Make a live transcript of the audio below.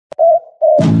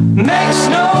Makes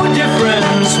no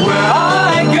difference where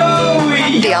I go.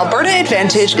 The Alberta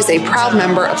Advantage is a proud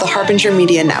member of the Harbinger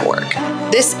Media Network.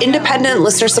 This independent,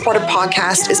 listener-supported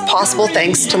podcast is possible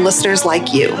thanks to listeners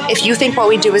like you. If you think what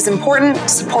we do is important,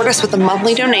 support us with a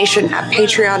monthly donation at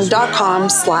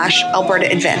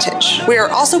patreon.com/Alberta Advantage. We are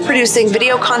also producing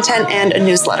video content and a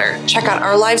newsletter. Check out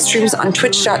our live streams on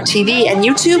twitch.tv and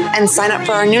YouTube, and sign up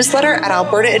for our newsletter at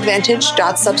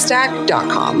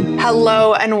albertaadvantage.substack.com.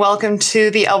 Hello and welcome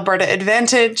to the Alberta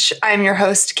Advantage. I'm your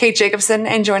host, Kate Jacobson,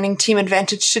 and joining Team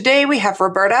Advantage today, we have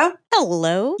Roberta.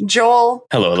 Hello. Joel.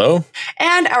 Hello, hello.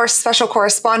 And our special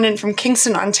correspondent from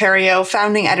Kingston, Ontario,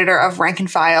 founding editor of Rank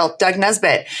and File, Doug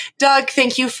Nesbitt. Doug,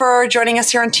 thank you for joining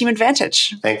us here on Team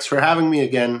Advantage. Thanks for having me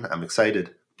again. I'm excited.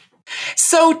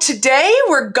 So today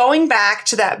we're going back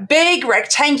to that big,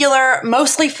 rectangular,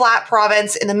 mostly flat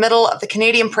province in the middle of the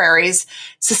Canadian prairies,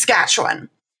 Saskatchewan.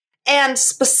 And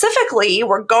specifically,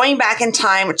 we're going back in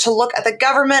time to look at the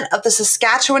government of the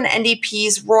Saskatchewan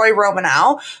NDP's Roy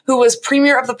Romanow, who was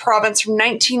premier of the province from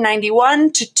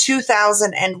 1991 to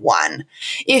 2001.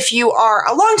 If you are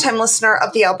a longtime listener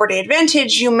of the Alberta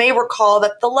Advantage, you may recall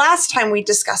that the last time we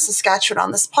discussed Saskatchewan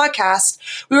on this podcast,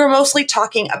 we were mostly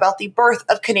talking about the birth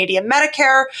of Canadian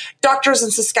Medicare, doctors in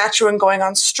Saskatchewan going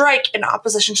on strike in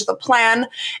opposition to the plan,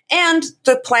 and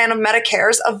the plan of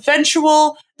Medicare's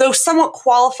eventual, though somewhat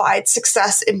qualified,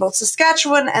 success in both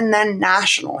Saskatchewan and then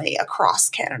nationally across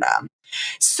Canada.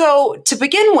 So to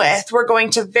begin with, we're going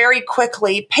to very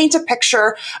quickly paint a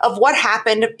picture of what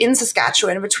happened in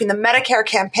Saskatchewan between the Medicare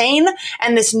campaign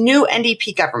and this new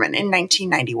NDP government in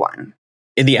 1991.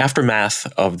 In the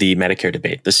aftermath of the Medicare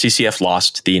debate, the CCF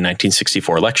lost the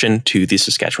 1964 election to the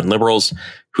Saskatchewan Liberals,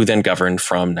 who then governed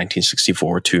from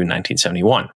 1964 to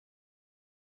 1971.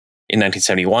 In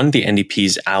 1971, the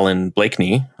NDP's Alan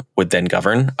Blakeney would then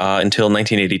govern until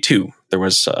 1982. There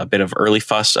was a bit of early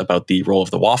fuss about the role of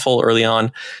the waffle early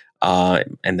on.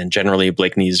 And then generally,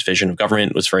 Blakeney's vision of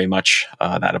government was very much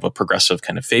that of a progressive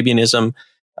kind of Fabianism,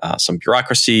 some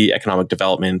bureaucracy, economic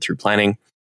development through planning.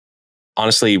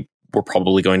 Honestly, we're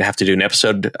probably going to have to do an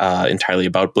episode entirely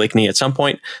about Blakeney at some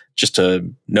point. Just to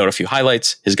note a few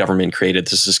highlights, his government created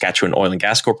the Saskatchewan Oil and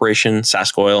Gas Corporation,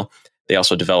 SaskOil. They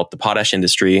also developed the potash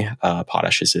industry.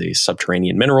 Potash is a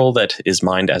subterranean mineral that is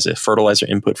mined as a fertilizer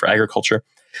input for agriculture.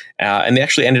 And they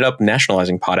actually ended up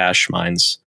nationalizing potash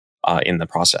mines in the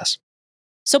process.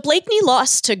 So Blakeney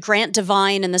lost to Grant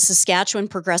Devine and the Saskatchewan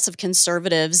Progressive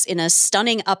Conservatives in a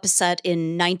stunning upset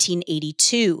in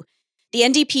 1982. The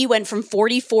NDP went from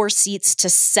 44 seats to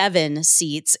 7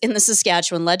 seats in the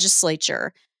Saskatchewan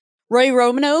legislature. Roy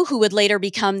Romanow, who would later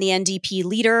become the NDP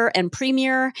leader and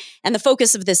premier, and the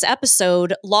focus of this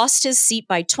episode, lost his seat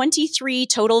by 23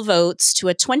 total votes to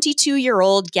a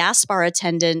 22-year-old gas bar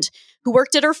attendant who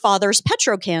worked at her father's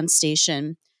Petrocan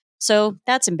station. So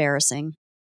that's embarrassing.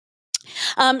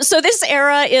 So this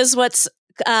era is what's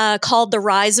called the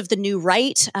rise of the new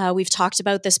right. We've talked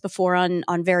about this before on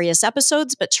various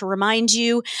episodes, but to remind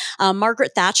you,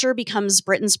 Margaret Thatcher becomes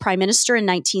Britain's prime minister in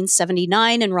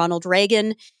 1979, and Ronald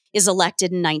Reagan is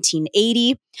elected in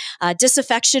 1980.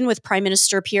 Disaffection with Prime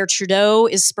Minister Pierre Trudeau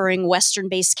is spurring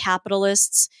Western-based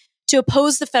capitalists to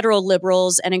oppose the federal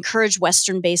Liberals and encourage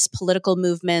Western-based political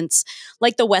movements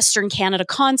like the Western Canada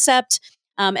Concept,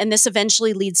 and this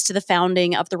eventually leads to the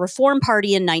founding of the Reform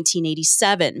Party in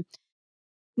 1987.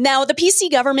 Now, the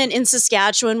PC government in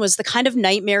Saskatchewan was the kind of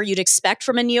nightmare you'd expect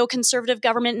from a neoconservative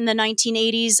government in the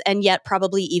 1980s, and yet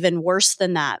probably even worse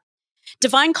than that.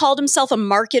 Devine called himself a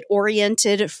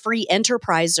market-oriented free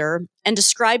enterpriser and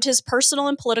described his personal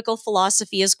and political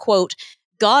philosophy as, quote,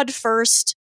 God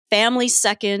first, family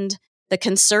second, the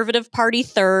Conservative Party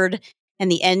third, and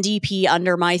the NDP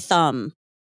under my thumb,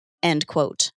 end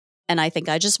quote. And I think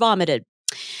I just vomited.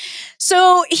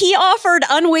 So he offered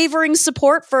unwavering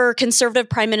support for Conservative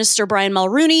Prime Minister Brian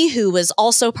Mulroney, who was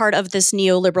also part of this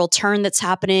neoliberal turn that's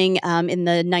happening in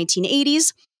the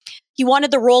 1980s. He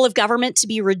wanted the role of government to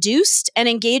be reduced and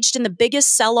engaged in the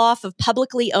biggest sell-off of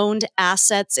publicly owned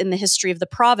assets in the history of the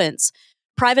province,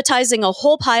 privatizing a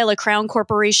whole pile of crown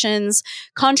corporations,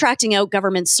 contracting out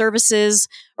government services,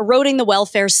 eroding the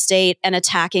welfare state, and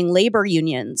attacking labor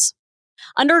unions.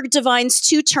 Under Devine's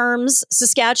 2 terms,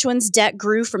 Saskatchewan's debt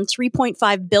grew from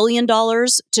 $3.5 billion to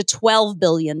 $12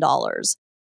 billion.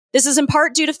 This is in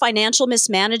part due to financial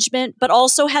mismanagement, but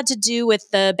also had to do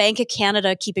with the Bank of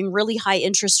Canada keeping really high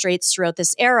interest rates throughout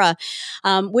this era,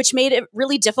 which made it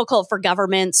really difficult for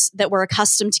governments that were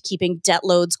accustomed to keeping debt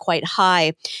loads quite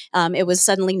high. It was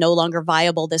suddenly no longer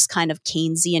viable, this kind of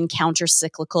Keynesian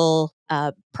counter-cyclical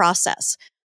process.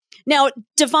 Now,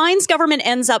 Devine's government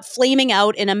ends up flaming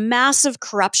out in a massive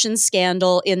corruption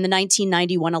scandal in the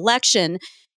 1991 election.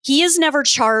 He is never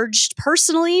charged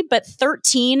personally, but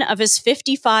 13 of his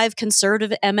 55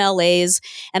 conservative MLAs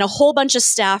and a whole bunch of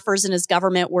staffers in his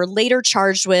government were later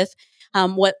charged with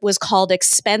what was called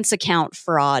expense account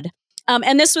fraud.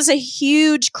 And this was a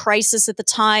huge crisis at the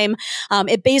time.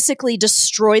 It basically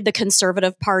destroyed the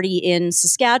Conservative Party in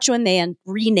Saskatchewan. They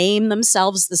renamed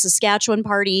themselves the Saskatchewan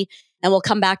Party, and we'll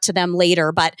come back to them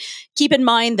later. But keep in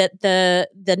mind that the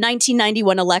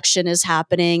 1991 election is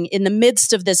happening in the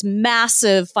midst of this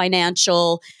massive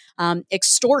financial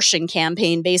extortion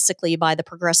campaign, basically by the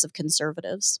Progressive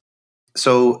Conservatives.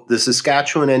 So the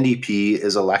Saskatchewan NDP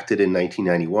is elected in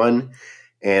 1991,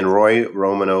 and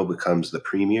Romanow becomes the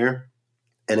premier.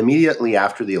 And immediately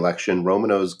after the election,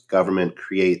 Romanow's government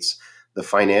creates the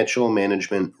Financial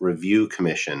Management Review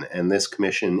Commission, and this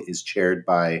commission is chaired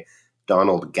by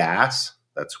Donald Gass,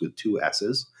 that's with two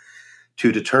S's,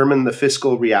 to determine the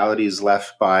fiscal realities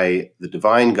left by the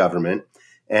Devine government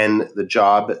and the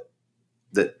job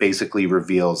that basically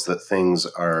reveals that things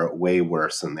are way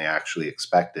worse than they actually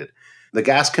expected. The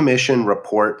Gass Commission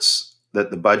reports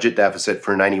that the budget deficit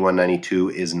for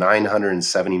 91-92 is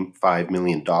 $975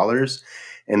 million,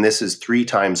 and this is 3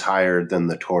 times higher than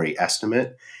the Tory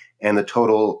estimate, and the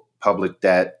total public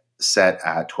debt set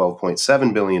at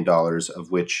 $12.7 billion,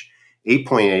 of which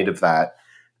 8.8 of that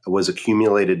was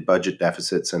accumulated budget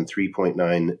deficits and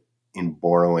 3.9 in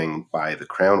borrowing by the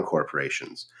Crown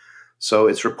corporations. So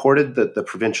it's reported that the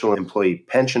provincial employee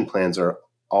pension plans are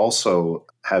also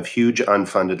have huge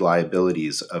unfunded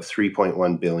liabilities of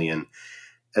 $3.1 billion,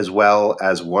 as well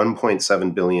as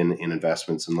 $1.7 billion in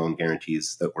investments and loan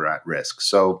guarantees that were at risk.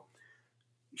 So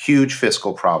huge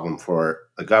fiscal problem for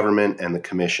the government, and the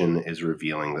commission is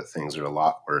revealing that things are a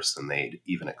lot worse than they'd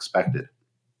even expected.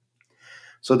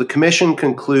 So the commission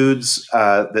concludes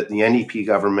that the NDP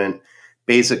government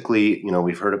basically,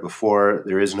 we've heard it before,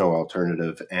 there is no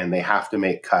alternative, and they have to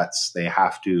make cuts. They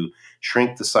have to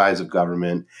shrink the size of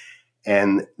government,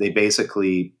 and they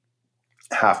basically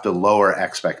have to lower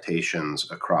expectations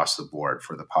across the board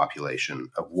for the population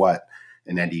of what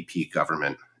an NDP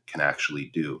government can actually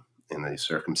do in these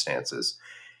circumstances.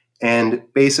 And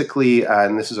basically,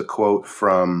 and this is a quote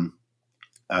from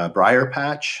Briar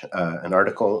Patch, an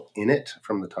article in it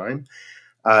from the time,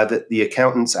 that the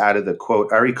accountants added that,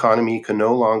 quote, "Our economy can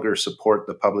no longer support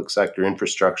the public sector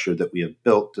infrastructure that we have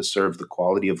built to serve the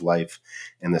quality of life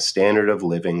and the standard of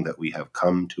living that we have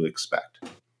come to expect."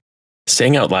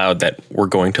 Saying out loud that we're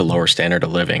going to lower standard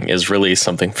of living is really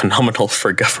something phenomenal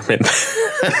for government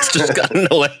that's just gotten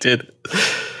elected.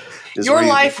 Your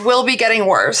life will be getting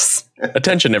worse.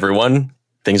 Attention, everyone.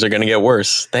 Things are going to get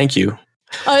worse. Thank you.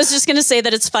 I was just going to say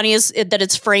that it's funny that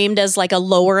it's framed as like a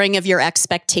lowering of your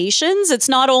expectations. It's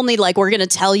not only like we're going to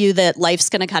tell you that life's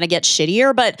going to kind of get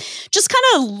shittier, but just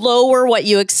kind of lower what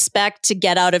you expect to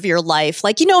get out of your life.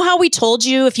 Like, how we told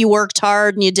you if you worked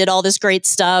hard and you did all this great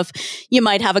stuff, you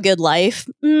might have a good life.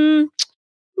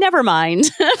 Never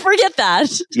mind. Forget that.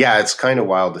 Yeah, it's kind of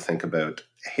wild to think about.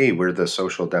 Hey, we're the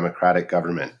social democratic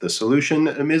government. The solution,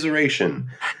 immiseration.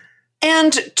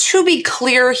 And to be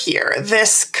clear here,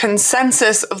 this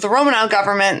consensus of the Romanow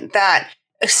government that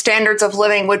standards of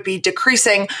living would be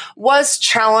decreasing was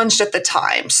challenged at the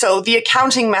time. So the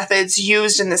accounting methods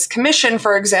used in this commission,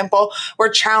 for example, were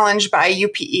challenged by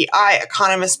UPEI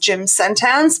economist Jim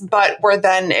Sentance, but were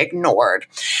then ignored.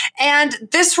 And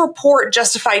this report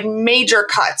justified major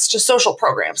cuts to social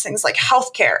programs, things like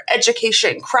healthcare,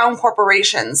 education, Crown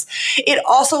corporations. It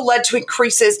also led to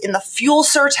increases in the fuel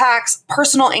surtax,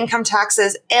 personal income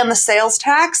taxes, and the sales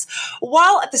tax,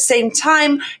 while at the same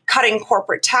time cutting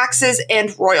corporate taxes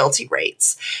and royalty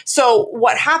rates. So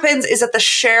what happens is that the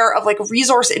share of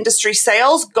resource industry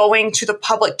sales going to the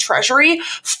public treasury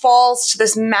falls to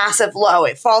this massive low.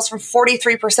 It falls from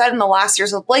 43% in the last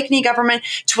years of the Blakeney government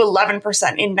to 11%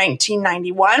 in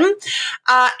 1991.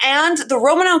 And the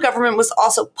Romanow government was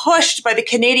also pushed by the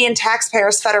Canadian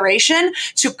Taxpayers Federation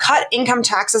to cut income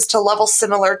taxes to levels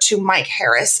similar to Mike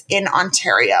Harris in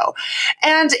Ontario.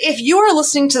 And if you are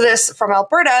listening to this from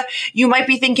Alberta, you might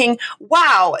be thinking,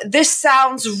 wow, this sounds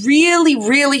really,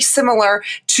 really similar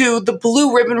to the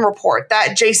Blue Ribbon Report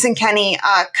that Jason Kenney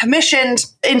commissioned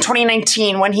in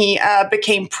 2019 when he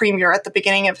became premier at the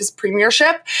beginning of his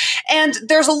premiership. And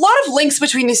there's a lot of links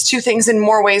between these two things in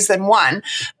more ways than one.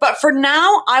 But for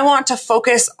now, I want to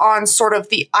focus on sort of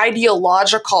the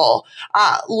ideological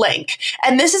link.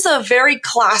 And this is a very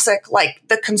classic,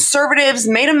 the Conservatives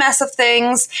made a mess of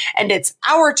things, and it's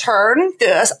our turn,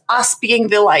 us being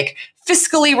the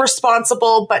fiscally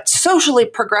responsible but socially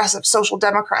progressive social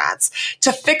democrats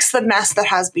to fix the mess that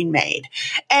has been made.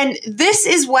 And this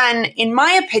is when, in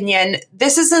my opinion,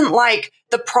 this isn't like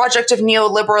the project of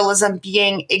neoliberalism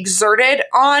being exerted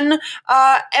on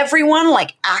everyone,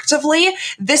 like actively.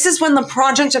 This is when the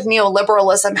project of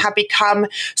neoliberalism had become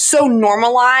so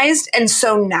normalized and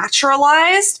so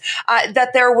naturalized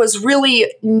that there was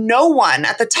really no one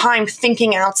at the time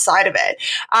thinking outside of it.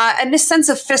 And this sense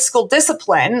of fiscal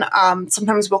discipline,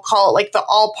 sometimes we'll call it like the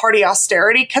all-party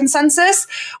austerity consensus,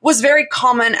 was very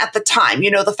common at the time.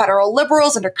 You know, the federal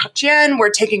liberals under Chrétien were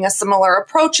taking a similar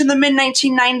approach in the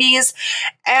mid-1990s.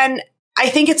 And I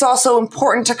think it's also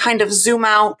important to kind of zoom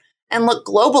out and look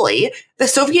globally. The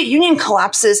Soviet Union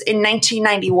collapses in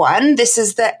 1991. This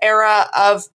is the era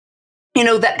of, you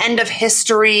know, the end of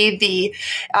history, the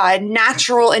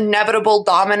natural, inevitable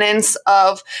dominance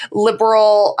of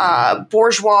liberal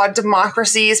bourgeois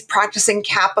democracies practicing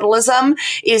capitalism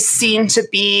is seen to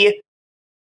be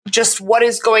just what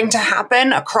is going to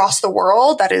happen across the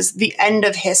world. That is the end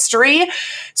of history.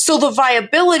 So the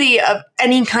viability of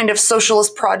any kind of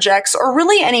socialist projects, or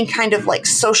really any kind of like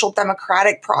social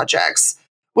democratic projects,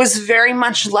 was very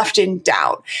much left in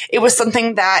doubt. It was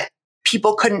something that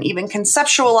people couldn't even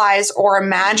conceptualize or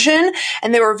imagine.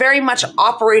 And they were very much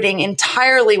operating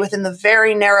entirely within the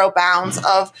very narrow bounds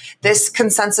of this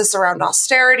consensus around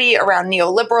austerity, around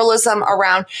neoliberalism,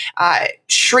 around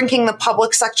shrinking the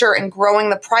public sector and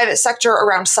growing the private sector,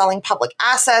 around selling public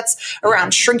assets,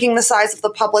 around shrinking the size of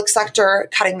the public sector,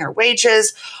 cutting their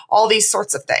wages, all these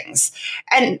sorts of things.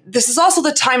 And this is also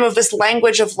the time of this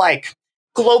language of like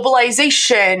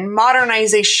globalization,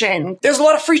 modernization. There's a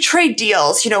lot of free trade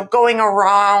deals, you know, going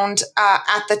around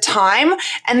at the time.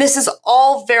 And this is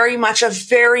all very much a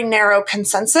very narrow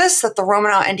consensus that the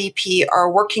Romanow NDP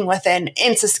are working within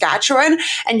in Saskatchewan.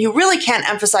 And you really can't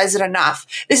emphasize it enough.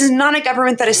 This is not a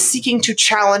government that is seeking to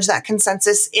challenge that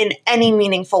consensus in any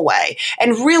meaningful way,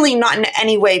 and really not in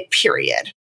any way,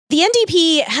 period. The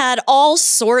NDP had all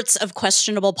sorts of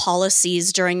questionable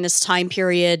policies during this time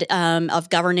period of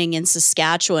governing in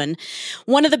Saskatchewan.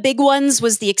 One of the big ones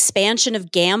was the expansion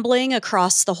of gambling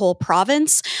across the whole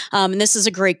province. And this is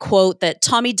a great quote that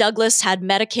Tommy Douglas had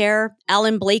Medicare,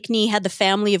 Alan Blakeney had the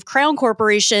family of crown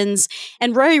corporations,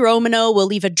 and Roy Romanow will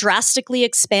leave a drastically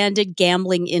expanded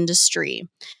gambling industry,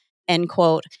 end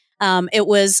quote. It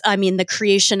was, the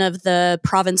creation of the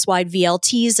province-wide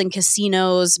VLTs and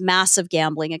casinos, massive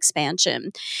gambling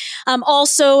expansion.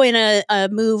 Also, in a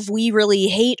move we really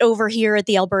hate over here at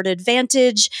the Alberta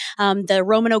Advantage, the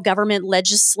Romanow government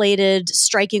legislated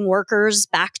striking workers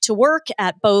back to work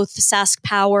at both Sask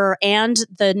Power and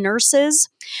the nurses.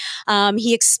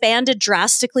 He expanded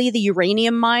drastically the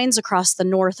uranium mines across the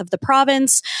north of the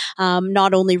province,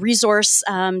 not only resource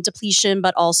depletion,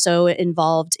 but also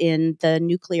involved in the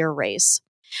nuclear race.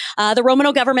 The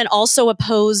Romanow government also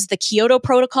opposed the Kyoto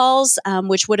Protocols,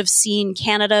 which would have seen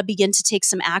Canada begin to take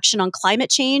some action on climate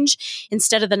change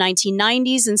instead of the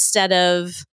 1990s, instead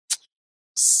of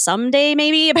someday,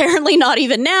 maybe, apparently not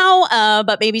even now,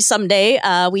 but maybe someday.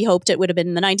 We hoped it would have been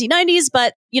in the 1990s,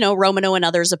 but, Romanow and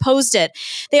others opposed it.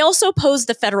 They also opposed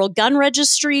the federal gun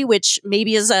registry, which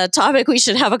maybe is a topic we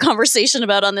should have a conversation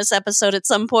about on this episode at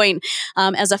some point,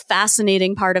 as a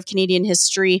fascinating part of Canadian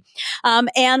history,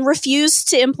 and refused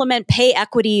to implement pay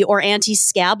equity or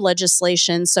anti-scab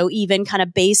legislation, so even kind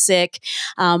of basic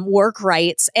work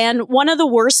rights. And one of the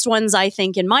worst ones, I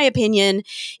think, in my opinion,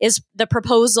 is the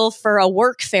proposal for a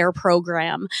workfare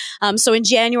program. So in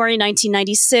January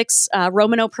 1996,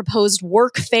 Romanow proposed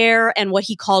workfare and what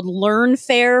he called learn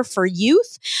fare for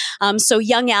youth. So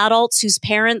young adults whose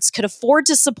parents could afford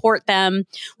to support them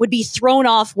would be thrown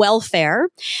off welfare.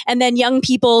 And then young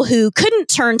people who couldn't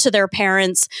turn to their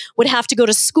parents would have to go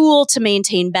to school to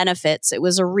maintain benefits. It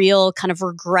was a real kind of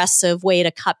regressive way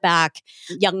to cut back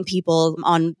young people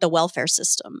on the welfare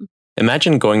system.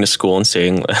 Imagine going to school and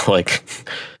saying, like,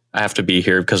 I have to be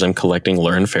here because I'm collecting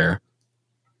learn fare.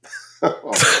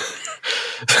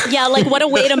 Yeah, like what a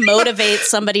way to motivate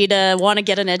somebody to want to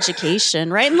get an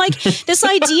education, right? And like this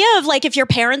idea of like, if your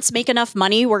parents make enough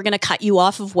money, we're going to cut you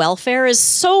off of welfare is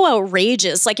so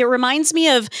outrageous. Like it reminds me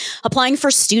of applying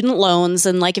for student loans.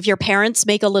 And like if your parents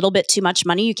make a little bit too much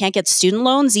money, you can't get student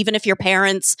loans, even if your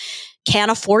parents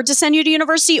can't afford to send you to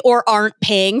university or aren't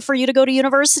paying for you to go to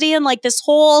university. And like this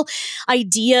whole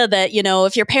idea that,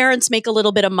 if your parents make a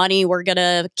little bit of money, we're going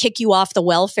to kick you off the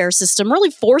welfare system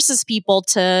really forces people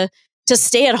to to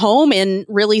stay at home in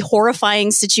really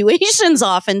horrifying situations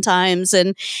oftentimes.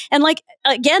 And like,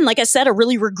 again, like I said, a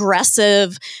really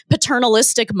regressive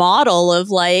paternalistic model of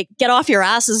like, get off your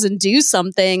asses and do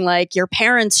something. Like your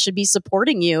parents should be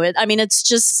supporting you. I mean, it's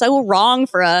just so wrong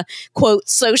for a quote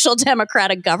social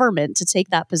democratic government to take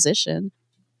that position.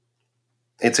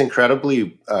 It's incredible.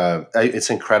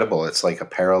 It's like a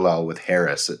parallel with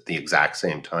Harris at the exact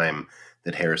same time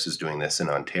that Harris is doing this in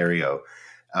Ontario.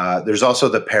 There's also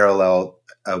the parallel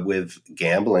with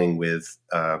gambling with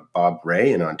Bob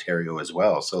Rae in Ontario as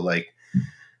well. So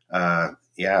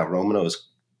Romanow is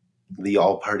the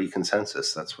all-party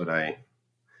consensus. That's what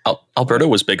Alberta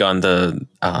was big on the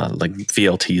like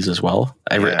VLTs as well.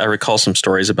 I recall some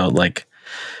stories about like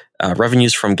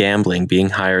revenues from gambling being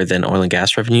higher than oil and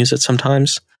gas revenues at some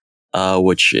times,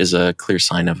 which is a clear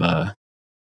sign of a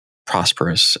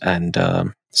prosperous and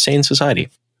sane society.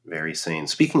 Very sane.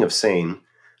 Speaking of sane,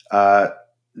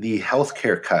 the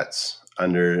healthcare cuts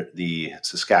under the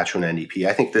Saskatchewan NDP,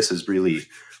 I think this is really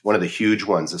one of the huge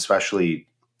ones, especially.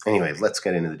 Anyway, let's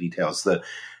get into the details.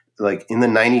 In the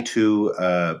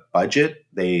 92 budget,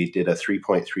 they did a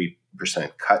 3.3%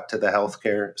 cut to the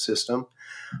healthcare system.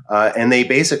 And they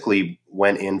basically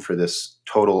went in for this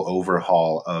total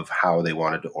overhaul of how they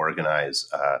wanted to organize,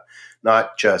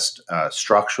 not just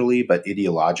structurally, but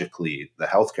ideologically, the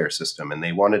healthcare system. And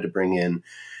they wanted to bring in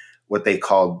what they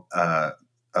called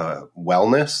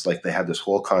wellness. Like they had this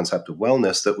whole concept of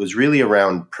wellness that was really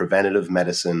around preventative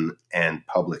medicine and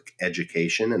public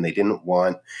education. And they didn't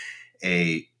want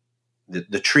the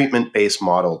treatment-based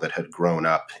model that had grown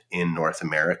up in North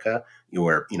America,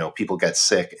 where people get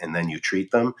sick and then you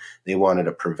treat them. They wanted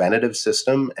a preventative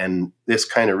system, and this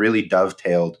kind of really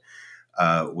dovetailed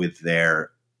with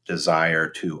their desire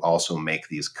to also make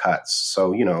these cuts.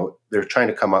 So they're trying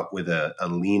to come up with a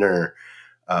leaner,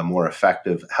 more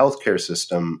effective healthcare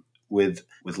system with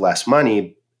less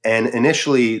money. And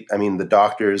initially, I mean, the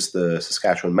doctors, the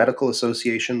Saskatchewan Medical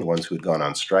Association, the ones who had gone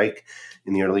on strike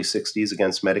in the early 60s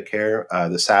against Medicare,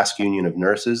 the Sask Union of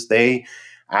Nurses, they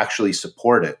actually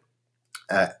support it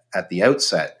at the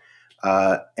outset.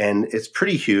 And it's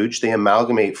pretty huge. They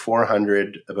amalgamate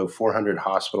about 400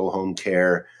 hospital, home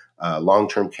care,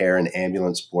 long-term care, and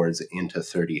ambulance boards into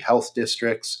 30 health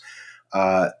districts.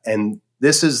 And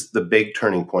this is the big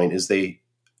turning point, is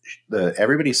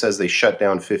everybody says they shut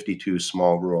down 52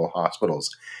 small rural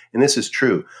hospitals. And this is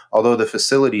true. Although the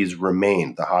facilities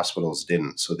remained, the hospitals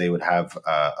didn't. So they would have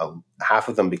half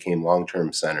of them became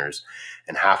long-term centers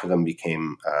and half of them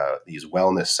became these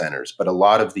wellness centers. But a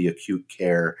lot of the acute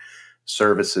care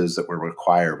services that were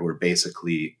required were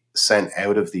basically sent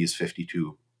out of these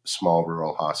 52 small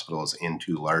rural hospitals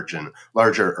into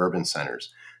larger urban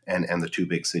centers. And the two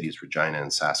big cities, Regina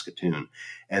and Saskatoon.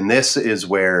 And this is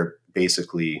where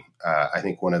basically I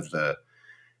think one of the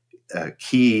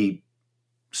key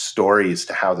stories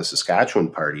to how the Saskatchewan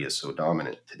Party is so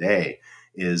dominant today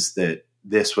is that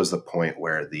this was the point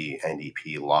where the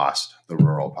NDP lost the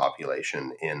rural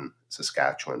population in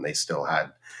Saskatchewan. They still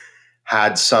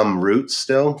had some roots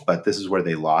still, but this is where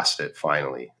they lost it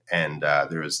finally. And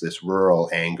there was this rural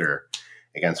anger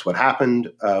against what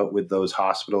happened with those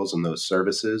hospitals and those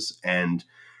services. And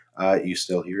you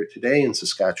still hear it today in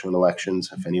Saskatchewan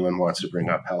elections if anyone wants to bring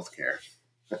up healthcare.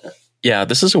 Yeah,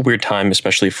 this is a weird time,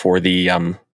 especially for the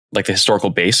the historical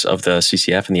base of the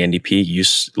CCF and the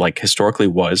NDP historically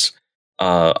was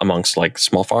amongst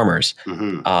small farmers.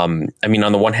 Mm-hmm. I mean,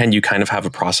 on the one hand, you kind of have a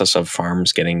process of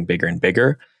farms getting bigger and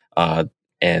bigger.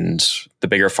 And the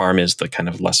bigger farm is the kind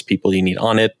of less people you need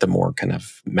on it, the more kind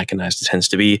of mechanized it tends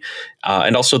to be.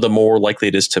 And also the more likely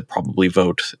it is to probably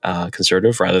vote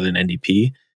conservative rather than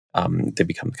NDP. They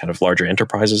become kind of larger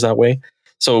enterprises that way.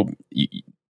 So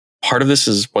part of this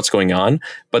is what's going on,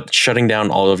 but shutting down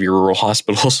all of your rural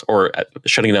hospitals or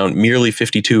shutting down merely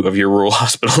 52 of your rural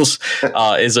hospitals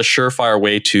is a surefire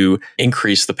way to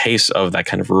increase the pace of that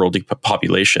kind of rural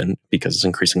depopulation, because it's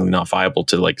increasingly not viable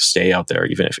to stay out there,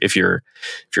 even if you're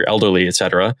elderly,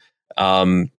 etc.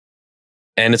 And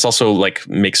it's also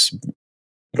makes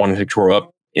wanting to grow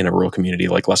up in a rural community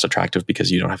less attractive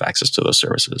because you don't have access to those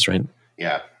services, right?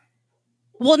 Yeah.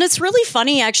 Well, and it's really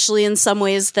funny, actually, in some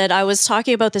ways, that I was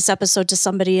talking about this episode to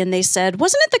somebody and they said,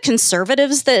 wasn't it the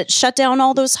Conservatives that shut down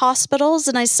all those hospitals?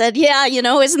 And I said, yeah,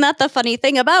 isn't that the funny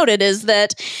thing about it, is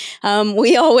that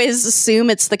we always assume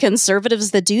it's the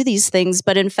Conservatives that do these things.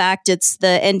 But in fact, it's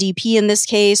the NDP in this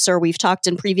case, or we've talked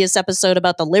in previous episode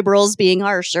about the Liberals being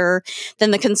harsher than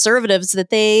the Conservatives,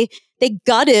 that they they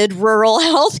gutted rural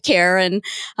healthcare, and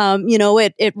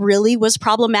it really was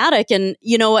problematic. And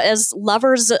as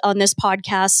lovers on this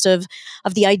podcast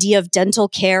of the idea of dental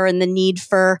care and the need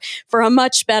for a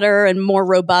much better and more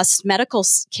robust medical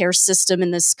care system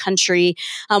in this country,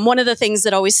 one of the things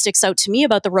that always sticks out to me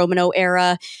about the Romanow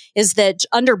era is that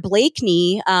under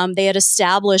Blakeney, they had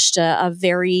established a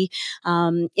very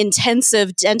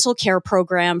intensive dental care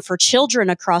program for children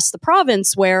across the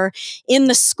province, where in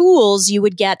the schools you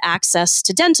would get access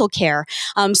to dental care.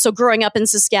 So growing up in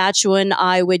Saskatchewan,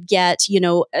 I would get,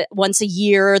 once a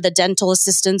year, the dental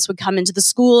assistants would come into the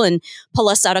school and pull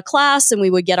us out of class, and we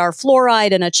would get our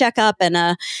fluoride and a checkup and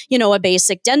a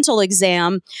basic dental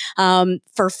exam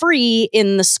for free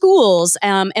in the schools.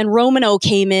 And Romanow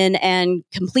came in and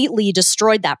completely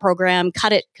destroyed that program,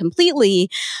 cut it completely.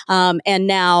 And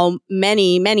now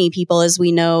many people, as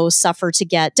we know, suffer to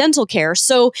get dental care.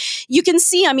 So you can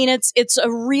see, it's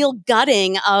a real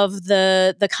gutting of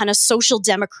the kind of social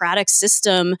democratic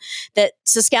system that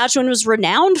Saskatchewan was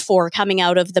renowned for coming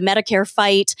out of the Medicare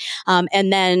fight,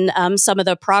 and then some of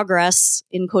the progress,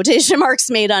 in quotation marks,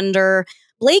 made under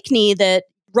Blakeney, that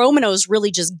Romanow's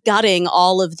really just gutting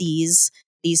all of these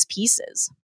pieces.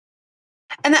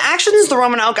 And the actions the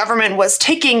Romanow government was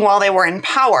taking while they were in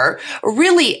power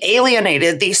really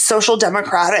alienated the social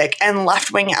democratic and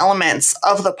left-wing elements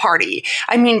of the party.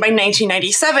 By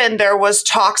 1997, there was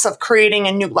talks of creating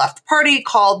a new left party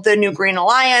called the New Green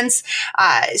Alliance.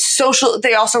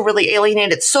 They also really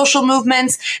alienated social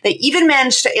movements. They even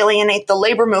managed to alienate the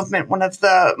labor movement, one of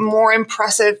the more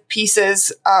impressive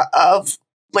pieces of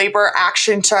labor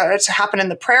action to happen in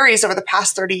the prairies over the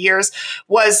past 30 years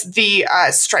was the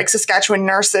strike Saskatchewan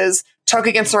nurses took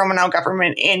against the Romanow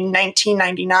government in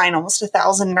 1999. Almost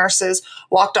 1,000 nurses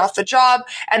walked off the job,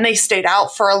 and they stayed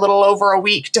out for a little over a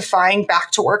week defying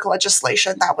back-to-work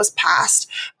legislation that was passed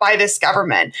by this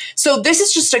government. So this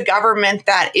is just a government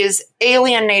that is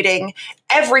alienating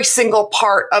every single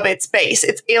part of its base.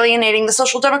 It's alienating the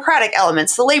social democratic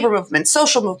elements, the labor movement,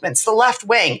 social movements, the left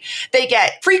wing. They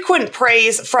get frequent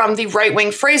praise from the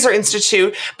right-wing Fraser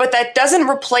Institute, but that doesn't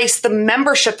replace the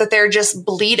membership that they're just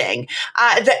bleeding.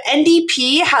 The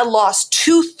NDP had lost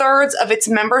 2/3 of its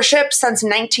membership since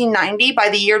 1990 by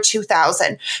the year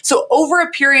 2000. So over a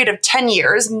period of 10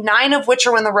 years, 9 of which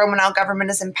are when the Romanow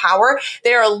government is in power,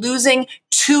 they are losing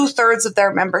 2/3 of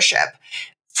their membership.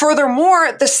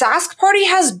 Furthermore, the Sask Party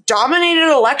has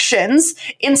dominated elections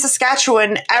in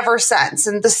Saskatchewan ever since.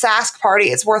 And the Sask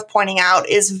Party, it's worth pointing out,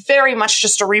 is very much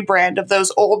just a rebrand of those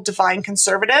old divine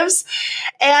conservatives.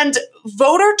 And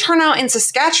voter turnout in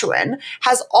Saskatchewan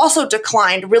has also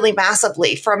declined really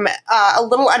massively from a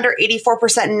little under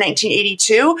 84% in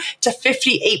 1982 to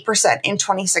 58% in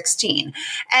 2016.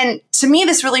 And to me,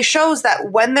 this really shows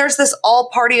that when there's this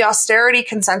all-party austerity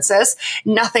consensus,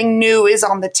 nothing new is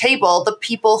on the table. The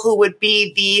people who would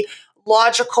be the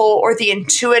logical or the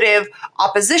intuitive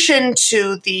opposition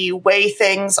to the way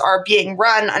things are being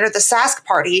run under the Sask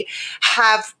Party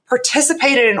have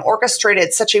participated and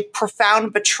orchestrated such a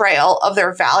profound betrayal of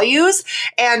their values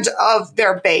and of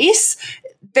their base.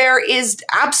 There is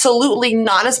absolutely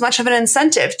not as much of an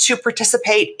incentive to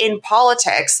participate in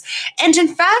politics. And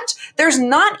in fact, there's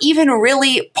not even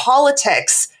really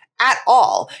politics at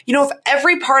all. If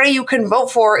every party you can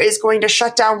vote for is going to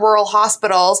shut down rural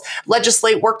hospitals,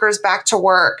 legislate workers back to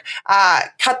work,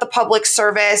 cut the public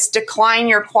service, decline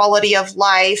your quality of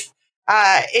life,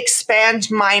 expand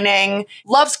mining,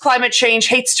 loves climate change,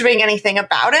 hates doing anything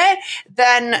about it,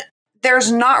 then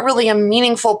there's not really a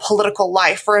meaningful political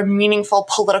life or a meaningful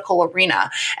political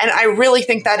arena. And I really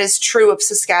think that is true of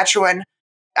Saskatchewan,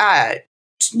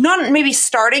 not maybe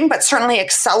starting, but certainly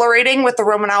accelerating with the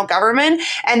Romanow government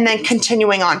and then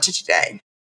continuing on to today.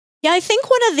 Yeah, I think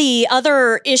one of the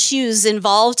other issues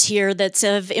involved here that's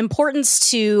of importance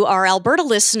to our Alberta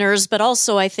listeners, but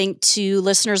also I think to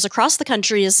listeners across the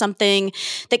country, is something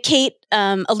that Kate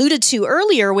alluded to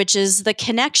earlier, which is the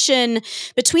connection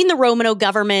between the Romanow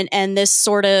government and this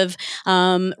sort of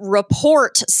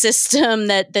report system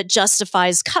that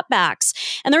justifies cutbacks.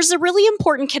 And there's a really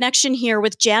important connection here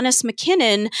with Janice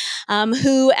McKinnon,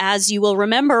 who, as you will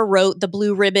remember, wrote the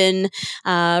Blue Ribbon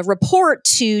report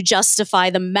to justify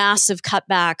the massive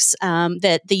cutbacks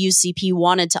that the UCP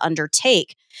wanted to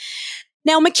undertake.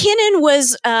 Now, McKinnon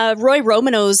was Roy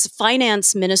Romanow's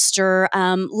finance minister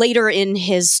later in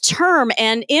his term.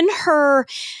 And in her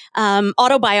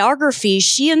autobiography,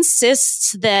 she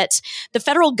insists that the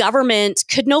federal government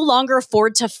could no longer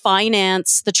afford to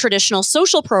finance the traditional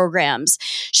social programs.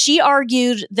 She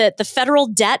argued that the federal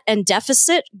debt and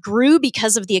deficit grew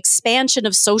because of the expansion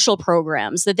of social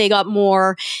programs, that they got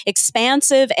more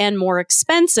expansive and more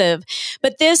expensive.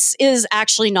 But this is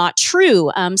actually not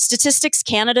true. Statistics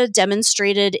Canada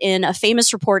demonstrated in a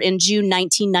famous report in June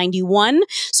 1991.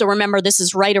 So remember, this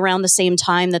is right around the same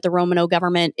time that the Romanow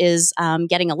government is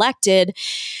getting elected.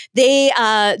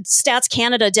 Stats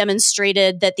Canada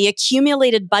demonstrated that the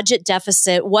accumulated budget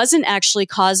deficit wasn't actually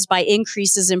caused by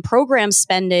increases in program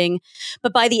spending,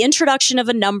 but by the introduction of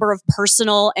a number of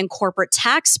personal and corporate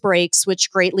tax breaks,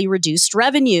 which greatly reduced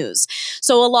revenues.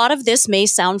 So a lot of this may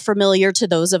sound familiar to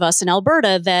those of us in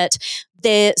Alberta, that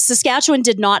the Saskatchewan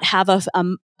did not have a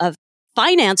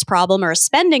finance problem or a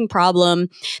spending problem.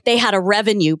 They had a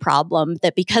revenue problem,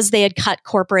 that because they had cut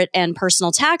corporate and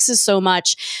personal taxes so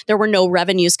much, there were no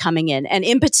revenues coming in. And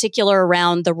in particular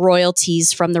around the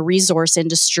royalties from the resource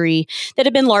industry that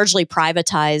had been largely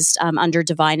privatized under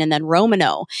Devine and then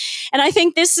Romanow. And I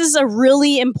think this is a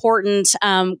really important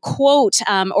quote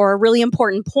or a really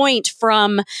important point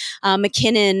from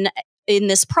McKinnon in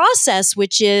this process,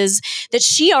 which is that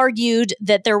she argued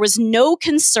that there was no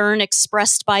concern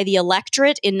expressed by the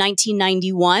electorate in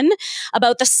 1991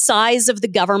 about the size of the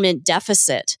government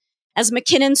deficit. As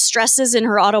McKinnon stresses in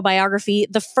her autobiography,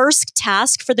 the first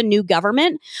task for the new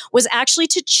government was actually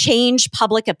to change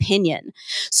public opinion.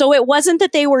 So it wasn't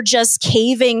that they were just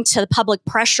caving to public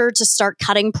pressure to start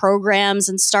cutting programs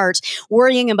and start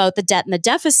worrying about the debt and the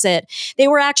deficit. They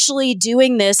were actually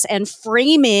doing this and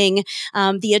framing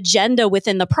the agenda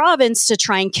within the province to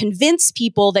try and convince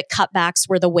people that cutbacks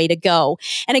were the way to go.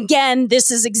 And again,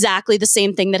 this is exactly the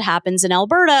same thing that happens in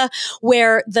Alberta,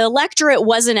 where the electorate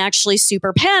wasn't actually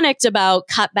super panicked about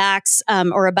cutbacks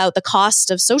or about the cost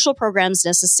of social programs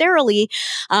necessarily,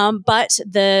 but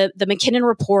the McKinnon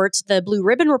report, the Blue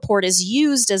Ribbon report, is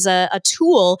used as a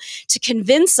tool to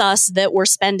convince us that we're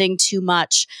spending too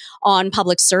much on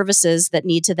public services that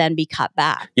need to then be cut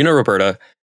back. You know, Roberta,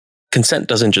 consent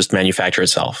doesn't just manufacture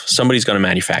itself. Somebody's going to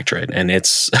manufacture it, and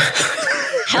it's...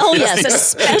 Hell yes,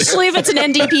 especially if it's an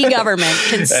NDP government.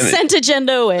 Consent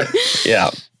agenda it. Yeah.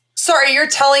 Sorry, you're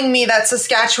telling me that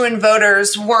Saskatchewan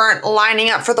voters weren't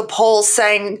lining up for the polls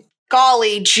saying,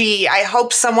 golly gee, I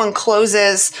hope someone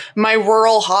closes my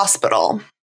rural hospital.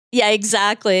 Yeah,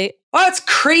 exactly. Well, it's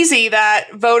crazy that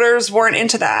voters weren't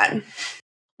into that.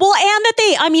 Well, and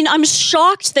that I'm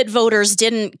shocked that voters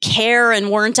didn't care and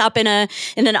weren't up in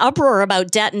an uproar about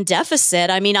debt and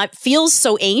deficit. I mean, it feels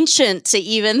so ancient to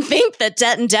even think that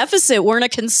debt and deficit weren't a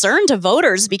concern to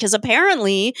voters, because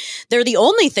apparently they're the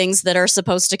only things that are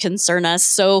supposed to concern us.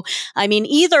 So, I mean,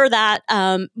 either that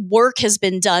work has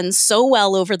been done so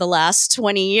well over the last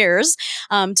 20 years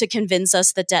to convince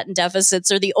us that debt and deficits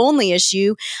are the only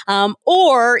issue,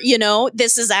 or, you know,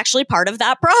 this is actually part of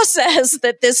that process,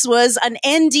 that this was an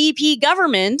NDP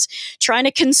government trying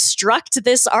to construct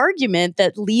this argument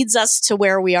that leads us to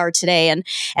where we are today. And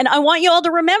I want you all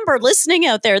to remember, listening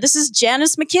out there, this is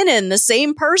Janice McKinnon, the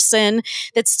same person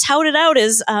that's touted out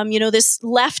as, this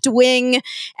left-wing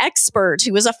expert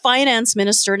who was a finance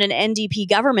minister in an NDP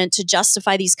government to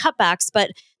justify these cutbacks.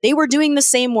 But they were doing the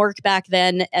same work back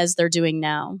then as they're doing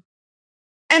now.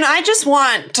 And I just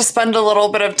want to spend a little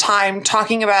bit of time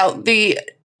talking about the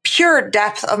pure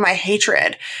depth of my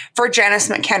hatred for Janice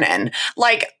McKinnon.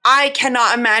 Like, I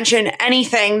cannot imagine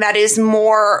anything that is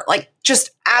more like just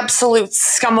absolute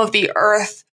scum of the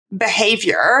earth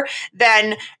behavior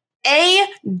than A,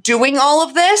 doing all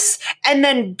of this, and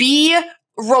then B,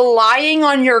 relying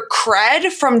on your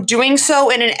cred from doing so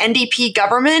in an NDP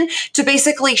government to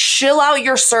basically shill out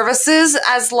your services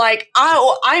as like,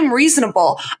 oh, I'm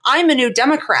reasonable. I'm a New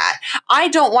Democrat. I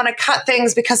don't want to cut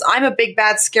things because I'm a big,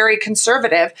 bad, scary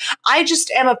conservative. I just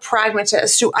am a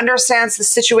pragmatist who understands the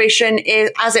situation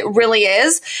as it really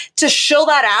is, to shill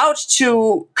that out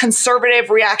to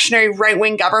conservative, reactionary,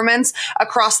 right-wing governments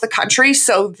across the country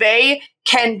so they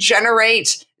can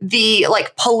generate the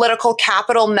political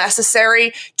capital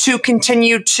necessary to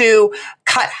continue to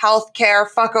cut healthcare,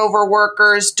 fuck over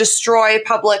workers, destroy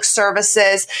public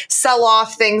services, sell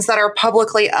off things that are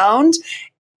publicly owned.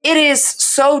 It is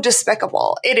so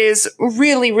despicable. It is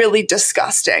really, really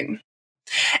disgusting.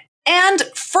 And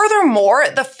furthermore,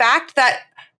 the fact that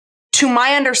to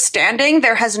my understanding,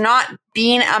 there has not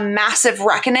been a massive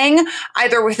reckoning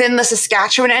either within the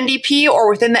Saskatchewan NDP or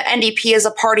within the NDP as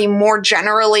a party more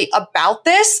generally about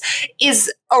this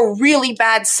is a really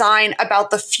bad sign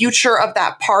about the future of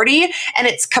that party and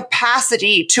its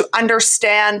capacity to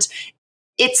understand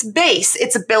its base,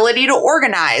 its ability to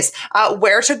organize,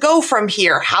 where to go from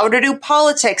here, how to do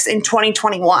politics in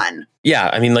 2021. Yeah,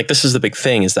 I mean, like, this is the big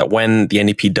thing, is that when the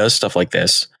NDP does stuff like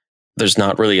this, there's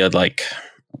not really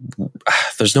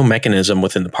there's no mechanism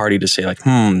within the party to say, like,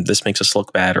 this makes us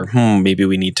look bad, or maybe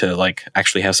we need to, like,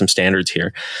 actually have some standards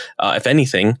here. If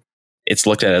anything, it's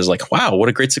looked at as like, wow, what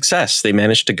a great success. They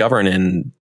managed to govern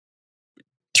in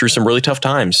through some really tough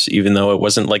times, even though it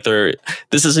wasn't like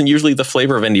this isn't usually the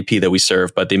flavor of NDP that we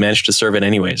serve, but they managed to serve it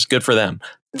anyways. Good for them.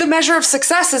 The measure of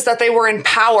success is that they were in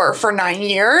power for 9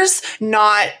 years,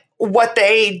 not what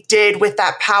they did with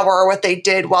that power or what they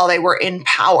did while they were in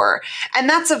power. And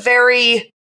that's a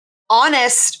very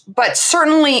honest, but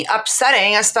certainly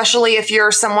upsetting, especially if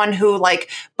you're someone who like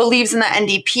believes in the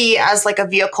NDP as like a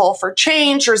vehicle for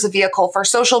change or as a vehicle for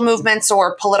social movements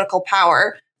or political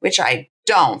power, which I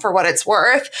don't, for what it's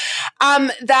worth,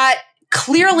 that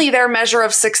clearly their measure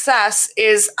of success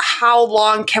is how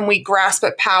long can we grasp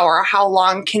at power? How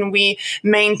long can we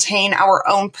maintain our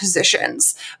own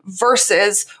positions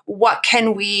versus what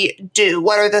can we do?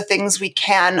 What are the things we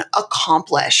can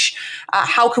accomplish?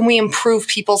 How can we improve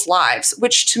people's lives?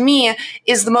 Which to me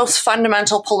is the most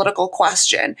fundamental political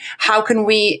question. How can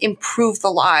we improve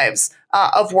the lives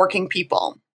of working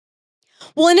people?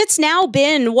 Well, and it's now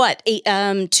been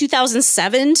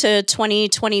 2007 to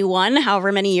 2021,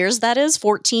 however many years that is,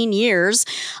 14 years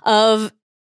of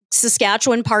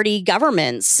Saskatchewan party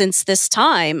governments since this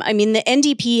time. I mean, the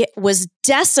NDP was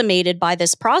decimated by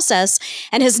this process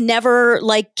and has never,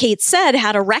 like Kate said,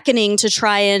 had a reckoning to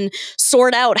try and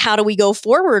sort out how do we go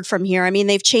forward from here. I mean,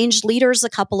 they've changed leaders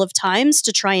a couple of times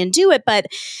to try and do it. But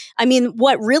I mean,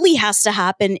 what really has to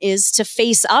happen is to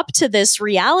face up to this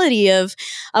reality of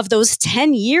those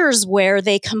 10 years where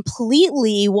they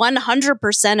completely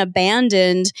 100%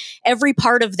 abandoned every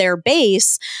part of their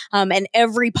base and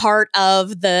every part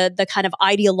of the kind of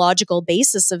ideological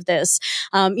basis of this.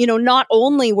 Not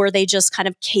only were they just kind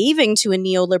of caving to a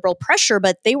neoliberal pressure,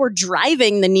 but they were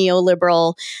driving the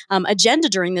neoliberal agenda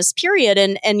during this period.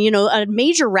 And a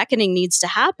major reckoning needs to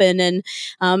happen. And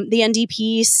the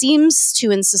NDP seems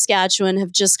to, in Saskatchewan,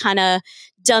 have just kind of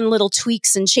done little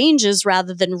tweaks and changes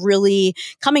rather than really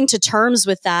coming to terms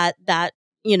with that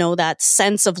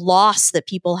sense of loss that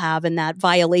people have and that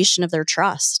violation of their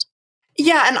trust.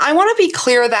 Yeah, and I want to be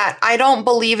clear that I don't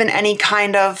believe in any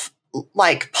kind of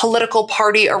like political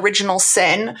party original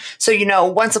sin. So,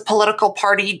 once a political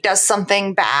party does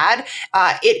something bad,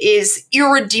 it is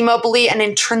irredeemably and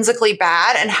intrinsically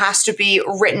bad and has to be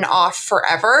written off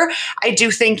forever. I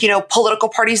do think, political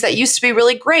parties that used to be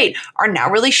really great are now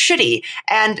really shitty.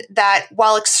 And that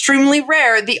while extremely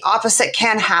rare, the opposite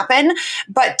can happen.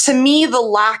 But to me, the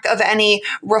lack of any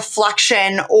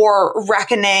reflection or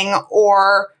reckoning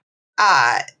or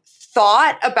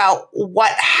thought about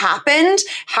what happened,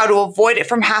 how to avoid it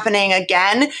from happening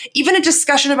again, even a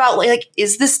discussion about like,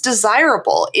 is this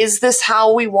desirable? Is this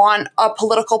how we want a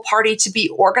political party to be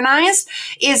organized?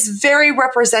 Is very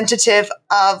representative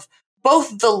of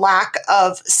both the lack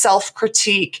of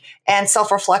self-critique and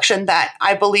self-reflection that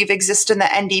I believe exist in the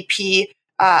NDP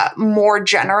more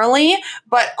generally,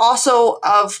 but also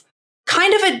of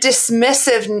kind of a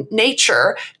dismissive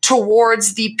nature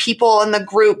towards the people and the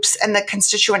groups and the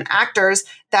constituent actors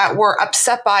that were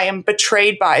upset by and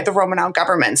betrayed by the Romanow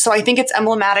government. So I think it's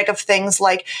emblematic of things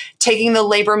like taking the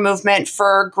labor movement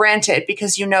for granted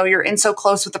because you're in so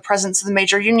close with the presence of the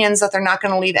major unions that they're not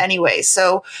going to leave anyway.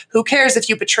 So who cares if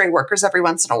you betray workers every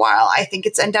once in a while? I think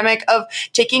it's endemic of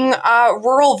taking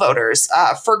rural voters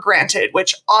for granted,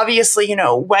 which obviously,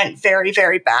 went very,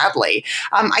 very badly.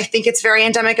 I think it's very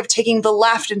endemic of taking the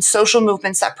left and social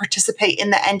movements that participate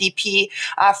in the NDP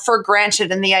for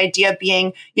granted. And the idea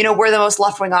being, we're the most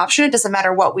left-wing option. It doesn't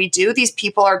matter what we do. These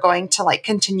people are going to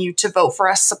continue to vote for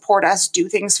us, support us, do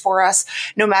things for us,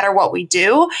 no matter what we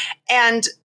do. And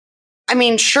I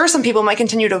mean, sure, some people might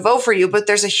continue to vote for you, but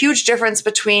there's a huge difference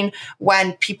between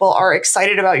when people are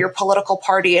excited about your political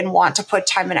party and want to put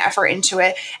time and effort into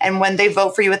it, and when they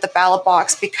vote for you at the ballot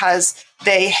box because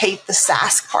they hate the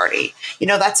Sask party.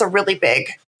 That's a really big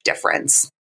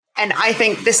difference. And I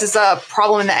think this is a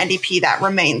problem in the NDP that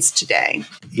remains today.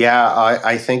 Yeah,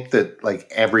 I think that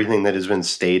everything that has been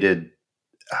stated,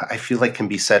 I feel like can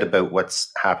be said about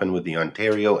what's happened with the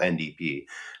Ontario NDP.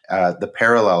 The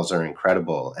parallels are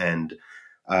incredible. And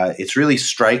it's really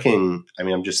striking. I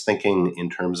mean, I'm just thinking in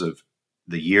terms of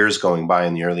years going by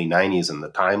in the early 90s and the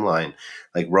timeline,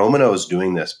 like Romanow is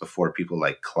doing this before people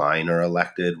like Klein are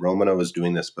elected. Romanow is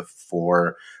doing this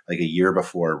before, like a year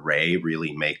before Ray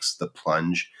really makes the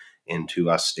plunge into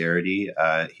austerity.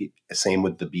 Same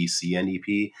with the BC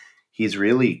NDP. He's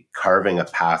really carving a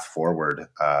path forward,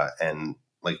 and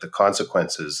like the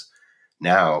consequences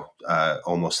now,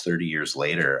 almost 30 years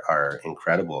later, are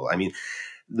incredible. I mean,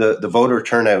 the voter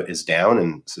turnout is down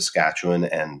in Saskatchewan,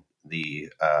 and the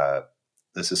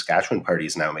Saskatchewan party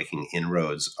is now making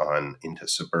inroads into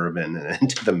suburban and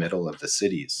into the middle of the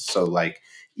cities. So like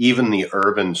even the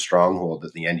urban stronghold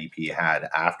that the NDP had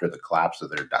after the collapse of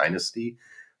their dynasty,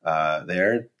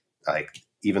 there, like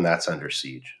even that's under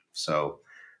siege. So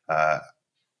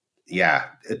yeah,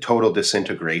 a total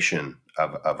disintegration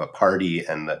of a party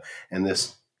and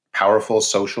this powerful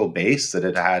social base that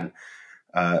it had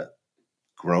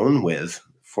grown with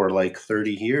for like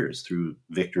 30 years through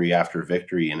victory after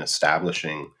victory in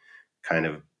establishing kind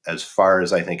of as far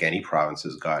as I think any province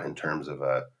has got in terms of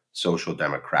a social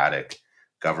democratic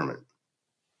government.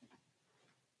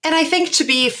 And I think to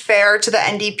be fair to the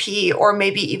NDP, or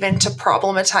maybe even to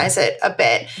problematize it a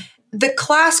bit, the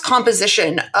class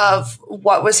composition of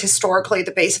what was historically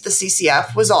the base of the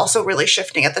CCF was also really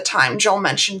shifting at the time. Joel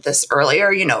mentioned this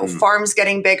earlier, farms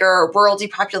getting bigger, rural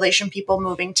depopulation, people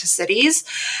moving to cities.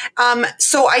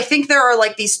 So I think there are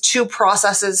like these two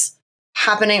processes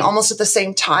happening almost at the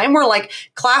same time, where like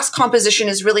class composition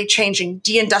is really changing.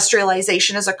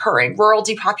 Deindustrialization is occurring. Rural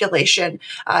depopulation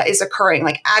is occurring.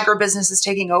 Like agribusiness is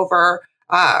taking over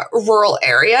rural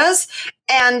areas.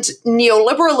 And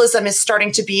neoliberalism is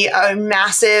starting to be a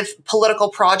massive political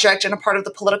project and a part of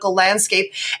the political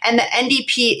landscape. And the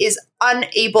NDP is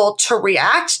unable to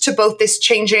react to both this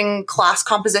changing class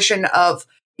composition of,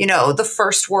 the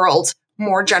first world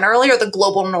more generally, or the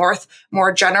global north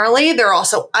more generally. They're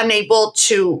also unable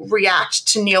to react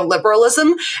to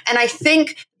neoliberalism. And I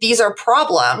think these are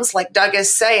problems, like Doug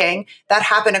is saying, that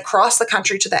happen across the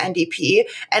country to the NDP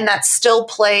and that still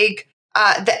plague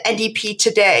the NDP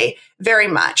today very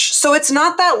much. So it's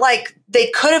not that like they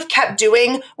could have kept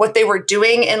doing what they were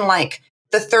doing in like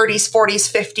the 30s, 40s,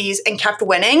 50s and kept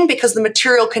winning because the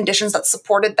material conditions that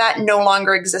supported that no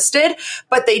longer existed,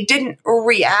 but they didn't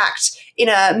react in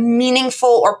a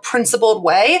meaningful or principled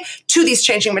way to these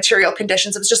changing material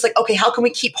conditions. It was just like, okay, how can we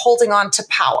keep holding on to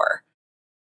power?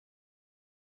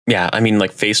 Yeah, I mean,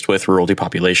 like faced with rural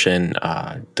depopulation,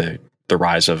 the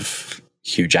rise of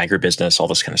huge agribusiness, all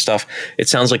this kind of stuff, it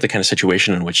sounds like the kind of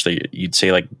situation in which you'd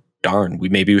say like, darn,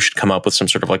 maybe we should come up with some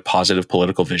sort of like positive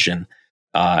political vision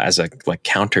as a like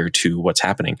counter to what's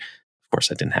happening. Of course,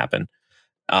 that didn't happen.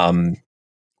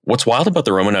 What's wild about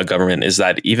the Romanow government is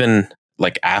that even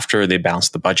like after they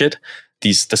balanced the budget,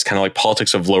 this kind of like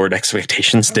politics of lowered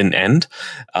expectations didn't end.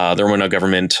 The Romanow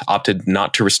government opted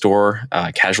not to restore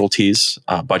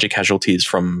budget casualties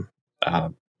from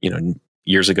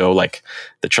years ago, like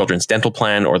the children's dental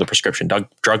plan or the prescription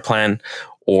drug plan,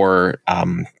 or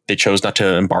they chose not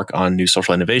to embark on new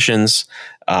social innovations,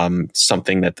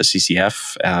 something that the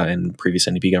CCF and previous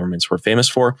NDP governments were famous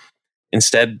for.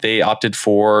 Instead, they opted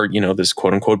for, this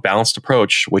quote unquote balanced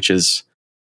approach, which is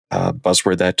a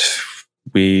buzzword that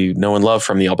we know and love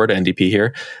from the Alberta NDP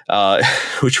here,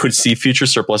 which would see future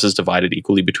surpluses divided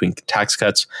equally between tax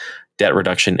cuts, debt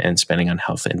reduction, and spending on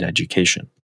health and education.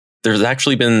 There's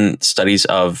actually been studies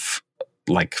of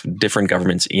like different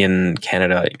governments in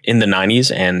Canada in the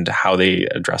 90s and how they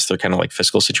address their kind of like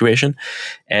fiscal situation.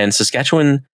 And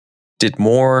Saskatchewan did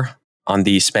more on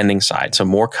the spending side, so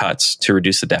more cuts to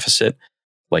reduce the deficit,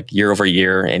 like year over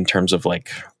year in terms of like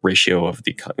ratio of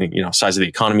the size of the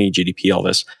economy, GDP, all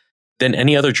this, than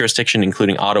any other jurisdiction,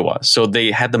 including Ottawa. So they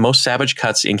had the most savage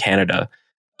cuts in Canada,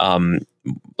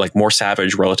 like more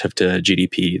savage relative to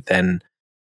GDP than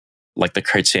like the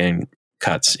Chrétien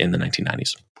cuts in the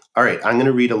 1990s. All right, I'm going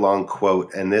to read a long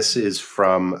quote, and this is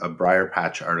from a Briar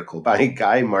Patch article by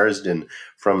Guy Marsden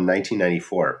from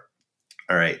 1994.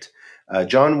 All right.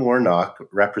 John Warnock,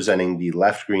 representing the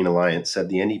Left Green Alliance, said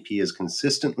the NDP has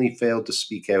consistently failed to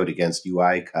speak out against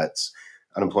UI cuts,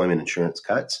 unemployment insurance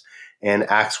cuts, and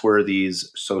Axworthy's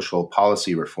social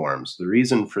policy reforms. The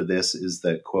reason for this is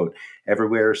that, quote,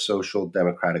 everywhere social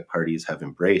democratic parties have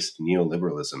embraced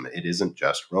neoliberalism, it isn't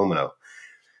just Romanow.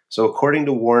 So according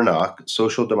to Warnock,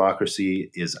 social democracy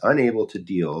is unable to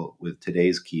deal with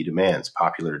today's key demands: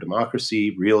 popular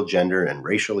democracy, real gender and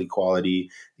racial equality,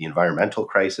 the environmental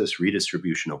crisis,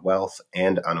 redistribution of wealth,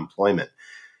 and unemployment.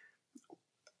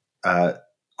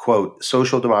 Quote,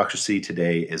 social democracy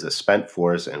today is a spent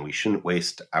force and we shouldn't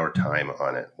waste our time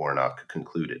on it, Warnock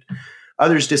concluded.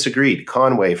 Others disagreed.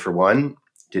 Conway, for one,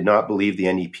 did not believe the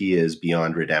NDP is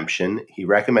beyond redemption. He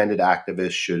recommended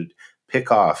activists should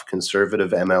pick off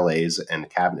Conservative MLAs and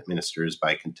cabinet ministers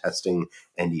by contesting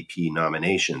NDP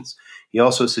nominations. He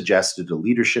also suggested a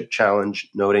leadership challenge,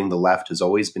 noting the left has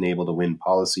always been able to win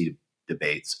policy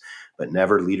debates, but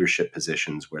never leadership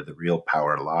positions where the real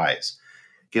power lies.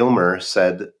 Gilmer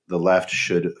said the left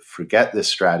should forget this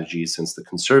strategy since the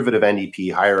Conservative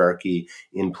NDP hierarchy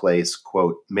in place,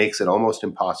 quote, makes it almost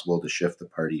impossible to shift the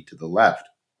party to the left.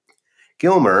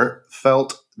 Gilmer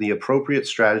felt the appropriate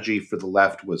strategy for the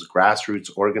left was grassroots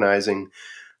organizing,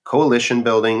 coalition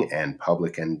building, and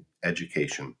public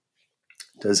education.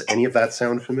 Does any of that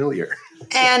sound familiar?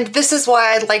 And this is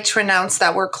why I'd like to announce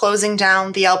that we're closing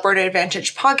down the Alberta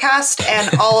Advantage podcast,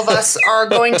 and all of us are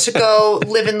going to go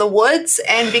live in the woods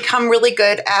and become really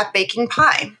good at baking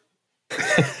pie.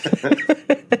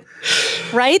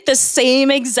 Right? The same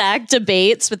exact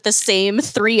debates with the same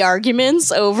three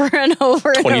arguments over and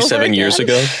over 27 years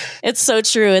ago. It's so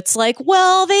true. It's like,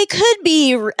 well, they could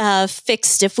be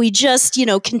fixed if we just,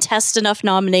 contest enough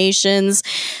nominations.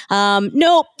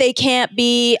 Nope, they can't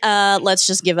be. Let's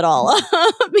just give it all up,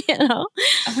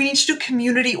 We need to do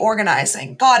community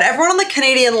organizing. God, everyone on the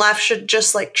Canadian left should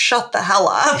just shut the hell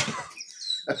up.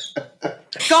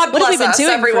 God bless us,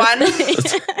 everyone.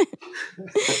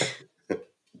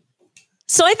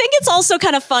 So I think it's also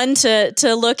kind of fun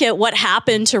to look at what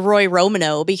happened to Roy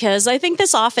Romanow, because I think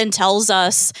this often tells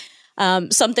us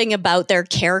something about their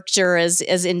character as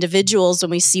individuals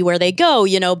when we see where they go.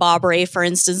 Bob Rae, for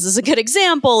instance, is a good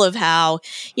example of how,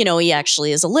 he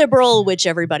actually is a liberal, which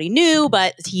everybody knew,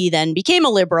 but he then became a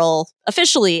liberal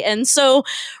officially. And so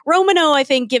Romanow, I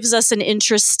think, gives us an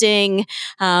interesting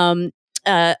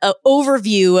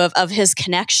overview of his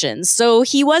connections. So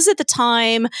he was at the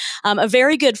time a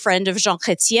very good friend of Jean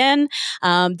Chrétien.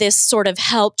 This sort of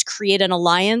helped create an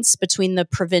alliance between the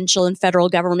provincial and federal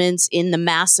governments in the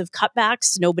massive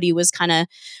cutbacks. Nobody was kind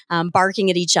of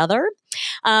barking at each other.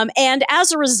 And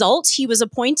as a result, he was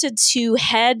appointed to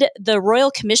head the Royal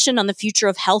Commission on the Future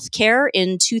of Healthcare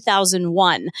in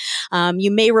 2001.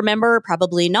 You may remember,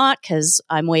 probably not, because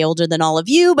I'm way older than all of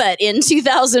you, but in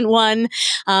 2001,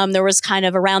 there was kind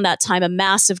of around that time a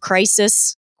massive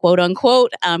crisis, quote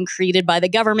unquote, created by the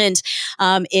government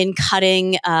in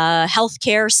cutting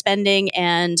healthcare spending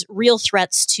and real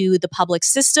threats to the public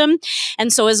system.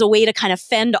 And so as a way to kind of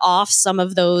fend off some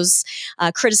of those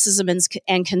criticisms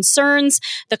and concerns,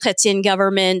 the Chrétien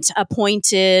government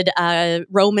appointed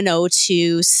Romanow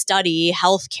to study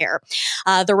healthcare.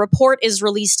 The report is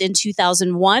released in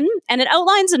 2001, and it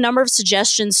outlines a number of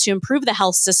suggestions to improve the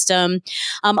health system.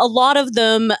 A lot of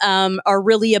them are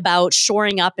really about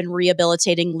shoring up and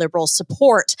rehabilitating liberal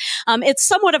support. It's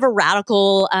somewhat of a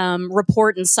radical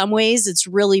report in some ways. It's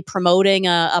really promoting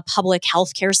a public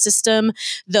healthcare system,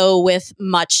 though with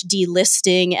much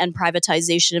delisting and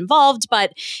privatization involved.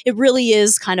 But it really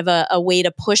is kind of a way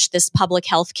to push this public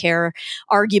healthcare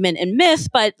argument and myth,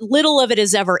 but little of it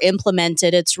is ever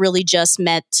implemented. It's really just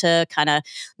meant to kind of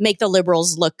make the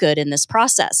Liberals look good in this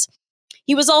process.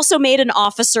 He was also made an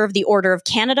Officer of the Order of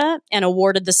Canada and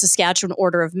awarded the Saskatchewan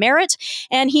Order of Merit,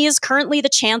 and he is currently the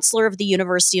Chancellor of the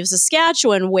University of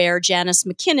Saskatchewan, where Janice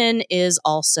McKinnon is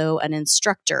also an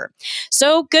instructor.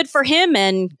 So good for him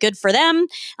and good for them.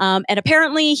 And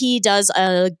apparently he does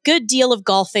a good deal of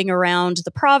golfing around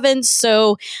the province.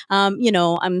 So,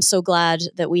 I'm so glad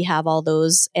that we have all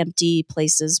those empty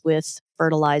places with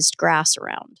fertilized grass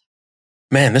around.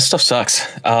 Man, this stuff sucks.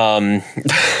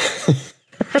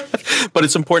 But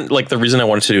it's important. Like, the reason I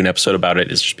wanted to do an episode about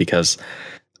it is just because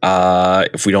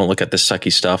if we don't look at this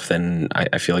sucky stuff, then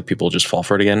I feel like people just fall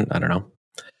for it again. I don't know.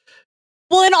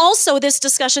 Well, and also this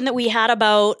discussion that we had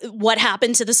about what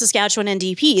happened to the Saskatchewan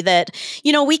NDP, that,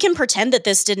 we can pretend that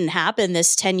this didn't happen,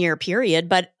 this 10-year period,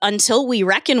 but until we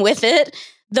reckon with it,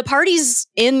 the party's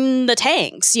in the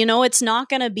tanks. It's not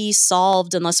going to be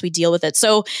solved unless we deal with it.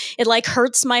 So it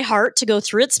hurts my heart to go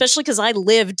through it, especially because I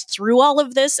lived through all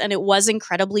of this and it was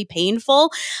incredibly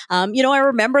painful. I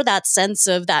remember that sense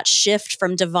of that shift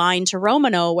from Devine to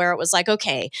Romanow, where it was like,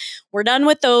 okay, we're done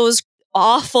with those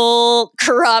awful,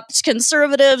 corrupt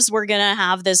conservatives. We're going to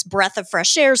have this breath of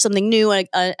fresh air, something new, an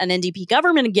NDP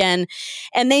government again.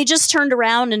 And they just turned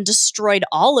around and destroyed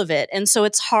all of it. And so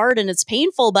it's hard and it's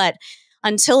painful, but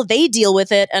until they deal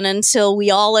with it and until we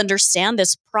all understand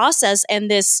this process and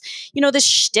this, this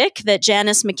shtick that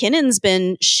Janice McKinnon's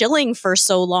been shilling for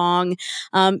so long,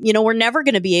 we're never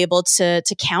going to be able to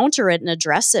counter it and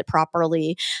address it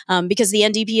properly, because the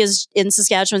NDP in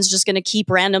Saskatchewan is just going to keep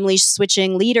randomly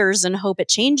switching leaders and hope it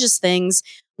changes things,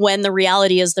 when the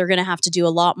reality is they're going to have to do a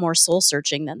lot more soul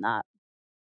searching than that.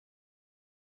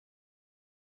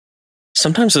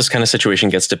 sometimes this kind of situation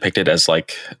gets depicted as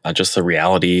like just the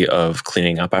reality of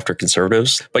cleaning up after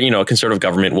conservatives. But, a conservative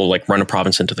government will like run a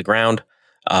province into the ground,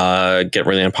 get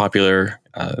really unpopular.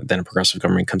 Then a progressive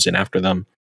government comes in after them,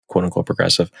 quote unquote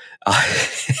progressive.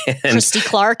 And Christy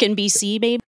Clark in BC,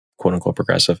 maybe? Quote unquote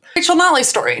progressive. Rachel Notley's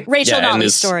story.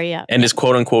 Notley's story, yeah. And is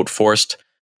quote unquote forced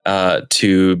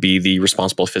to be the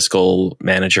responsible fiscal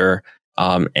manager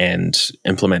and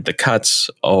implement the cuts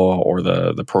or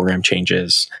the program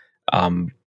changes,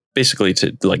 basically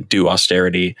to like do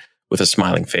austerity with a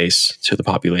smiling face to the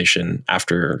population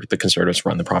after the conservatives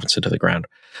run the province into the ground.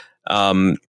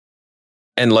 And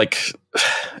like,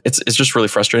 it's just really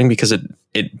frustrating because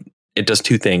it does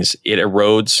two things. It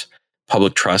erodes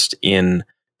public trust in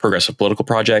progressive political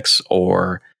projects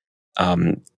or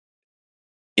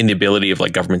in the ability of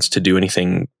like governments to do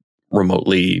anything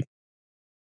remotely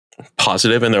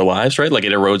positive in their lives, right? Like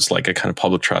it erodes like a kind of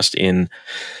public trust in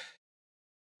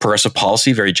progressive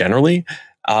policy very generally.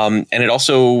 And it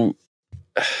also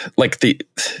like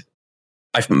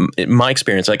in my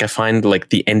experience, like I find like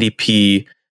the NDP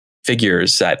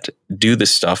figures that do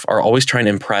this stuff are always trying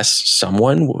to impress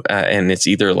someone. And it's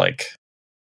either like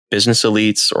business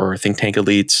elites or think tank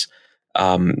elites.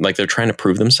 Like they're trying to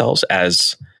prove themselves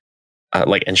as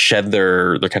like and shed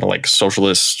their kind of like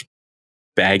socialist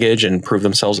baggage and prove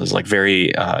themselves as like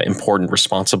very important,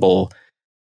 responsible,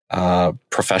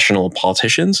 professional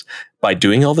politicians by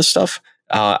doing all this stuff.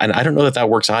 And I don't know that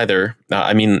works either.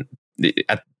 I mean,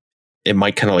 it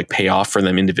might kind of like pay off for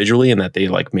them individually and that they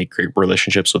like make great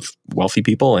relationships with wealthy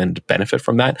people and benefit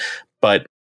from that. But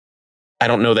I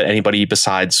don't know that anybody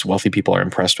besides wealthy people are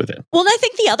impressed with it. Well, I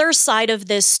think the other side of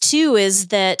this too is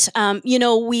that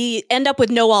we end up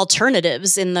with no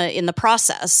alternatives in the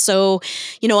process. So,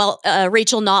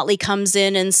 Rachel Notley comes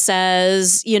in and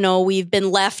says, we've been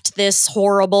left this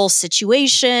horrible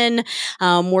situation.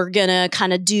 We're gonna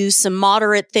kind of do some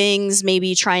moderate things,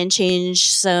 maybe try and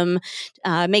change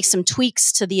make some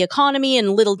tweaks to the economy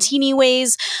in little teeny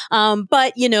ways.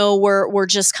 But we're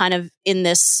just kind of in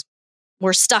this.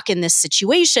 We're stuck in this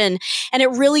situation. And it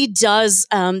really does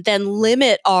then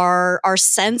limit our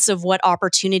sense of what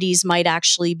opportunities might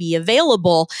actually be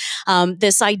available.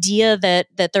 This idea that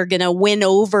they're going to win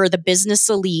over the business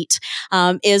elite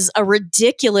is a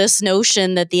ridiculous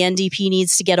notion that the NDP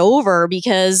needs to get over,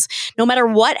 because no matter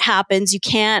what happens, you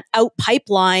can't out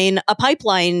pipeline a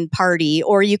pipeline party,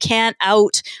 or you can't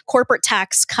out corporate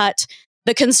tax cut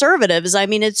the Conservatives. I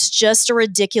mean, it's just a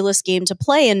ridiculous game to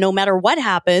play. And no matter what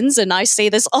happens, and I say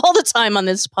this all the time on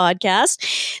this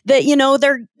podcast, that,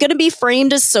 they're going to be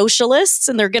framed as socialists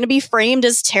and they're going to be framed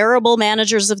as terrible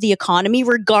managers of the economy,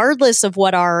 regardless of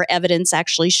what our evidence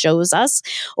actually shows us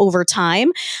over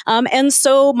time. And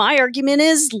so my argument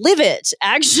is live it.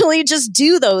 Actually, just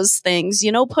do those things,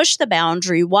 push the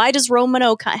boundary. Why does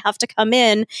Romanow have to come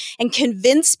in and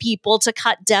convince people to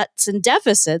cut debts and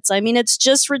deficits? I mean, it's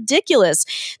just ridiculous.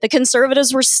 The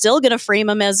Conservatives were still going to frame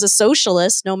him as a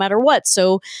socialist no matter what.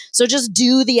 So just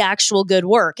do the actual good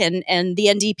work. And the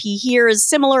NDP here is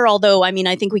similar, although, I mean,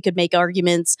 I think we could make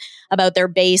arguments about their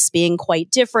base being quite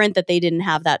different, that they didn't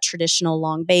have that traditional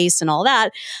long base and all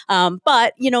that.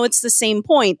 But, it's the same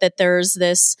point that there's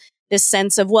this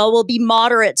sense of, well, we'll be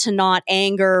moderate to not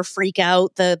anger, freak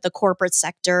out the corporate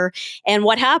sector. And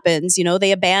what happens?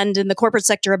 The corporate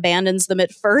sector abandons them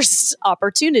at first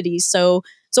opportunity. So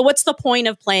what's the point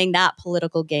of playing that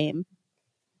political game?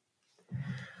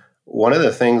 One of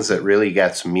the things that really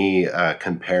gets me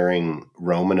comparing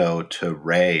Romanow to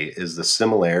Ray is the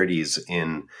similarities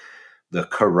in the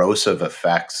corrosive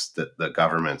effects that the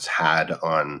governments had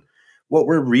on what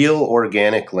were real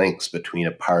organic links between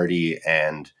a party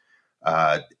and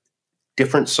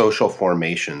different social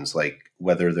formations, like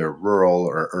whether they're rural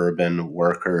or urban,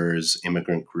 workers,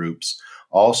 immigrant groups,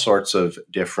 all sorts of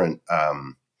different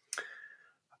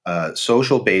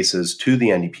social bases to the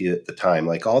NDP at the time.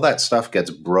 Like all that stuff gets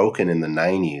broken in the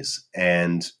 90s,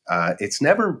 and it's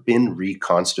never been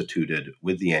reconstituted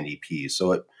with the NDP.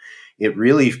 So it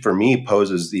really, for me,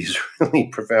 poses these really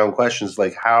profound questions,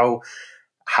 like how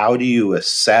do you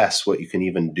assess what you can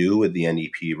even do with the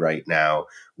NDP right now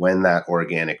when that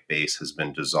organic base has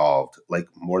been dissolved, like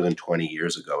more than 20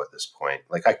 years ago at this point?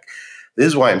 This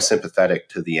is why I'm sympathetic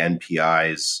to the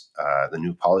NPI's, the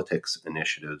New Politics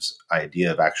Initiative's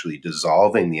idea of actually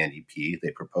dissolving the NDP.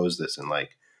 They proposed this in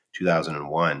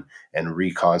 2001 and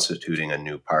reconstituting a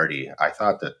new party.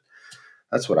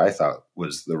 That's what I thought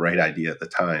was the right idea at the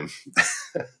time.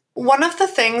 One of the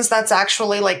things that's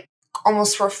actually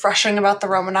almost refreshing about the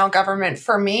Romanow government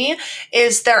for me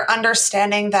is their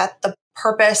understanding that the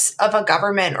purpose of a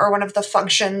government, or one of the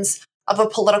functions of a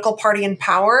political party in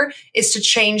power is to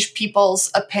change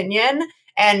people's opinion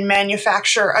and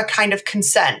manufacture a kind of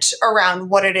consent around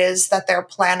what it is that they're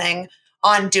planning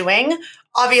on doing.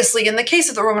 Obviously, in the case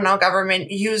of the Romanow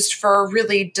government, used for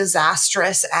really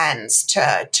disastrous ends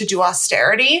to do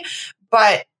austerity.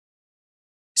 But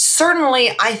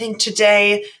certainly, I think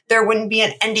today there wouldn't be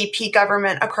an NDP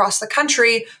government across the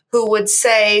country who would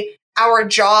say our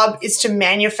job is to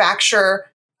manufacture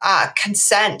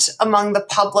consent among the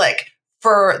public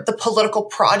for the political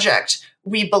project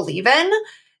we believe in.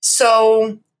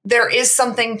 So there is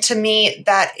something to me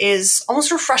that is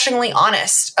almost refreshingly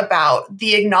honest about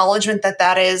the acknowledgement that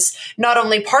that is not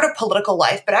only part of political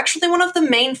life, but actually one of the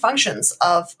main functions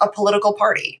of a political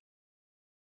party.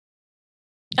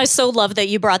 I so love that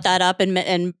you brought that up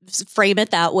and frame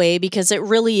it that way, because it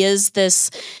really is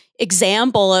this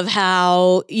example of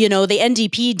how, the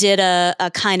NDP did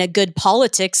a kind of good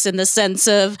politics in the sense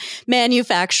of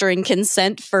manufacturing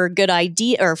consent for good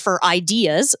idea or for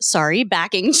ideas. Sorry,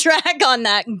 backing track on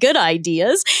that. Good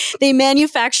ideas. They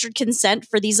manufactured consent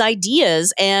for these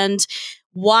ideas. And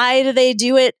why do they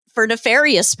do it for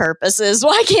nefarious purposes?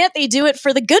 Why can't they do it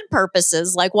for the good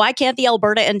purposes? Like, why can't the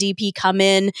Alberta NDP come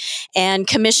in and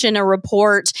commission a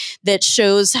report that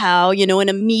shows how, an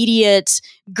immediate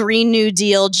Green New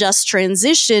Deal just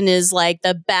transition is like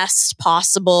the best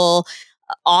possible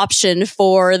option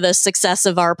for the success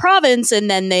of our province, and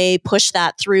then they push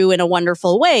that through in a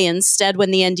wonderful way. Instead,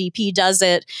 when the NDP does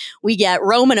it, we get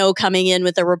Romanow coming in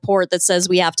with a report that says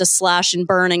we have to slash and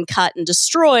burn and cut and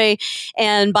destroy.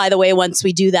 And by the way, once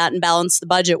we do that and balance the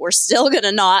budget, we're still going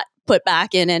to not put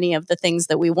back in any of the things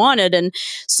that we wanted. And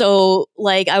so,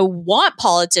 I want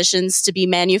politicians to be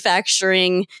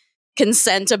manufacturing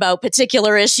consent about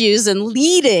particular issues and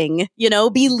leading,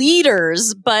 be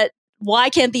leaders, but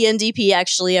why can't the NDP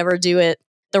actually ever do it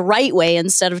the right way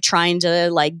instead of trying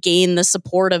to gain the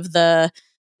support of the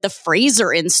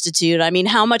Fraser Institute? I mean,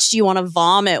 how much do you want to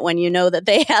vomit when you know that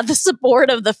they have the support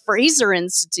of the Fraser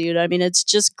Institute? I mean, it's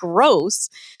just gross.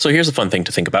 So here's a fun thing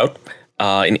to think about.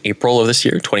 In April of this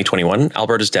year, 2021,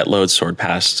 Alberta's debt load soared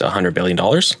past $100 billion.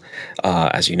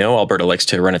 As you know, Alberta likes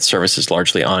to run its services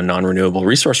largely on non-renewable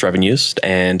resource revenues,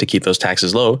 and to keep those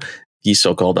taxes low, the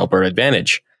so-called Alberta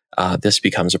Advantage. This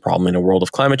becomes a problem in a world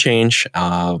of climate change,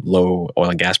 low oil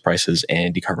and gas prices,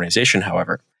 and decarbonization,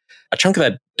 however. A chunk of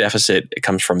that deficit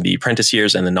comes from the apprentice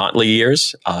years and the Notley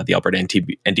years. The Alberta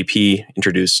NDP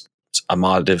introduced a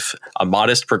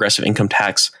modest progressive income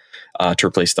tax to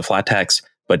replace the flat tax,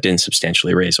 but didn't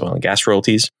substantially raise oil and gas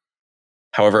royalties.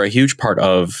 However, a huge part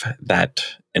of that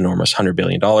enormous $100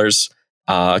 billion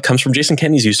comes from Jason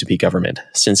Kenney's UCP government.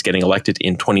 Since getting elected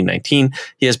in 2019,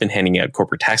 he has been handing out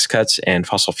corporate tax cuts and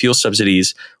fossil fuel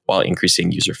subsidies while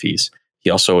increasing user fees. He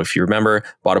also, if you remember,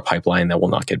 bought a pipeline that will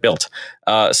not get built.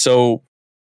 So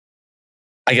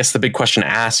I guess the big question to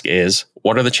ask is,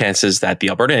 what are the chances that the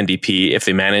Alberta NDP, if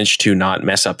they manage to not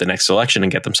mess up the next election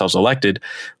and get themselves elected,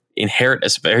 inherit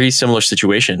a very similar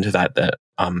situation to that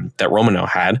Romanow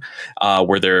had,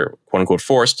 where they're quote unquote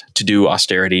forced to do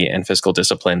austerity and fiscal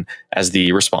discipline as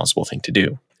the responsible thing to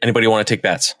do? Anybody want to take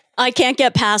bets? I can't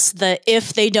get past the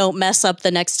if they don't mess up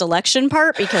the next election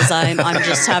part, because I'm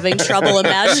just having trouble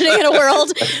imagining in a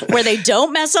world where they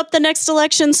don't mess up the next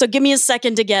election. So give me a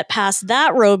second to get past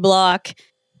that roadblock.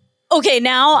 Okay,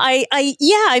 now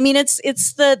I mean, it's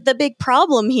the big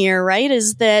problem here, right?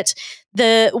 Is that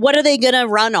what are they going to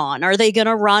run on? Are they going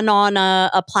to run on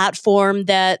a platform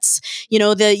that's, the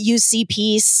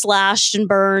UCP slashed and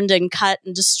burned and cut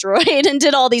and destroyed and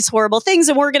did all these horrible things,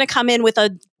 and we're going to come in with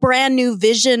a brand new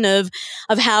vision of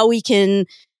how we can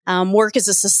work as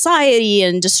a society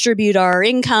and distribute our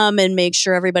income and make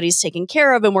sure everybody's taken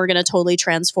care of, and we're going to totally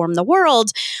transform the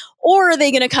world? Or are they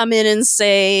going to come in and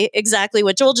say exactly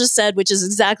what Joel just said, which is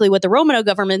exactly what the Romanow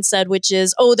government said, which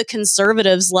is, oh, the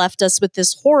Conservatives left us with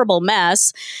this horrible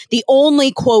mess. The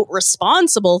only, quote,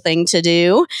 responsible thing to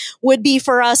do would be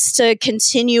for us to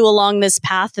continue along this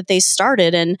path that they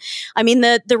started. And I mean,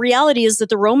 the reality is that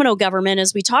the Romanow government,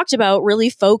 as we talked about,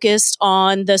 really focused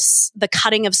on the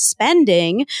cutting of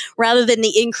spending rather than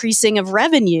the increasing of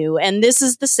revenue. And this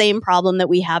is the same problem that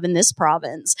we have in this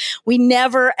province. We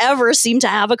never, ever seem to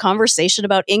have a conversation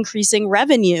about increasing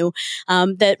revenue,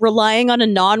 that relying on a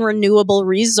non-renewable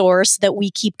resource that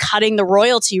we keep cutting the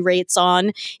royalty rates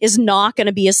on is not going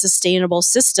to be a sustainable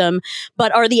system.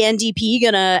 But are the NDP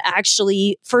going to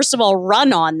actually, first of all,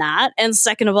 run on that? And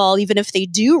second of all, even if they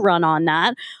do run on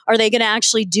that, are they going to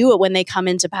actually do it when they come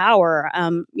into power?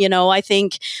 I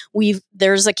think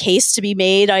there's a case to be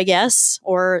made, I guess,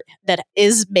 or that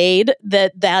is made,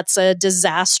 that's a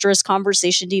disastrous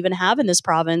conversation to even have in this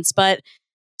province. But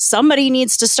somebody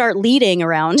needs to start leading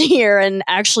around here and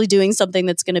actually doing something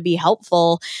that's going to be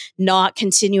helpful, not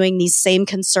continuing these same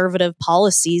conservative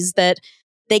policies that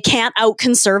they can't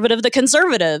out-conservative the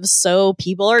conservatives. So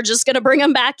people are just going to bring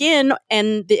them back in,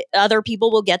 and the other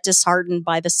people will get disheartened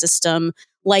by the system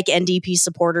like NDP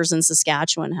supporters in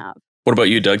Saskatchewan have. What about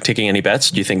you, Doug? Taking any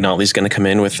bets? Do you think Notley's going to come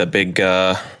in with a big,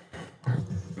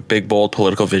 bold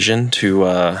political vision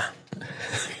to...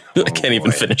 I can't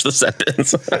even finish the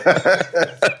sentence.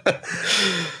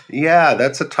 Yeah,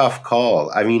 that's a tough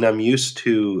call. I mean, I'm used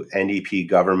to NDP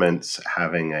governments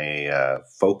having a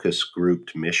focus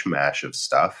grouped mishmash of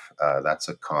stuff. That's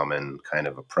a common kind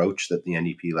of approach that the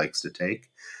NDP likes to take.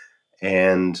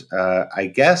 And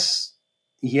I guess,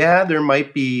 yeah, there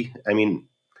might be, I mean,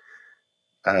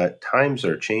 times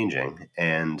are changing,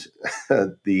 and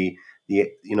there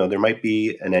might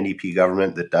be an NDP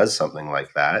government that does something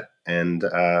like that. And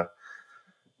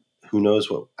who knows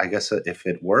what, I guess if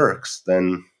it works,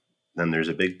 then there's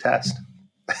a big test.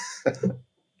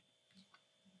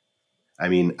 I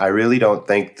mean, I really don't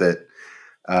think that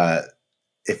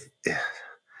if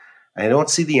I don't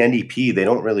see the NDP, they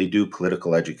don't really do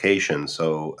political education.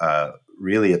 So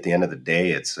really at the end of the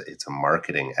day, it's a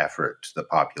marketing effort to the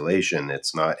population.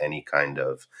 It's not any kind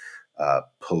of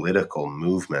political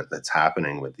movement that's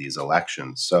happening with these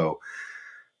elections. So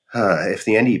if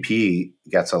the NDP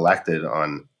gets elected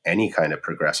on any kind of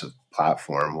progressive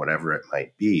platform, whatever it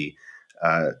might be,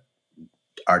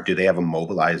 do they have a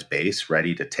mobilized base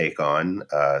ready to take on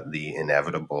the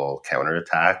inevitable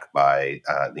counterattack by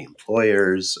the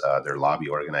employers, their lobby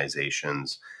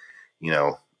organizations,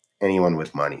 anyone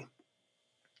with money?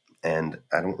 And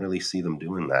I don't really see them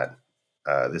doing that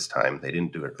this time. They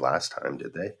didn't do it last time,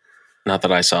 did they? Not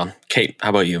that I saw. Kate, how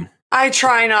about you? I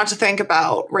try not to think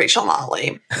about Rachel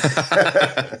Notley.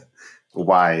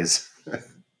 Wise.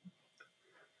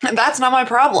 That's not my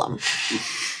problem.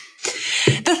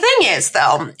 The thing is,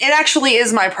 though, it actually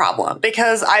is my problem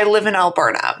because I live in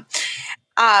Alberta.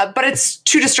 But it's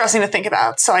too distressing to think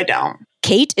about, so I don't.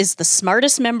 Kate is the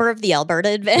smartest member of the Alberta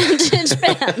Advantage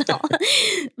panel.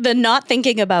 The not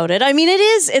thinking about it. I mean,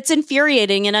 it's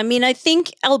infuriating. And I mean, I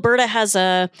think Alberta has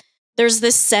there's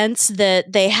this sense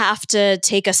that they have to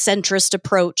take a centrist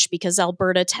approach because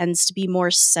Alberta tends to be more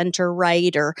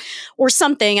center-right or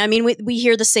something. I mean, we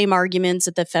hear the same arguments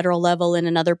at the federal level and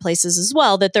in other places as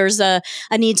well, that there's a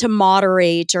need to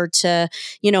moderate or to,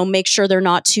 make sure they're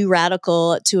not too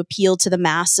radical to appeal to the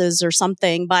masses or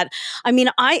something. But I mean,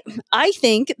 I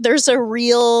think there's a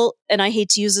real, and I hate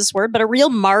to use this word, but a real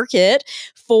market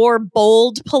for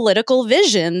bold political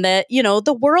vision that,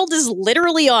 the world is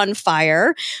literally on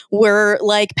fire. We're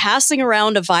like passing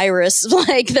around a virus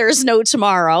like there's no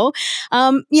tomorrow.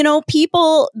 Young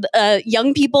people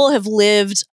have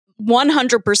lived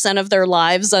 100% of their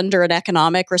lives under an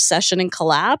economic recession and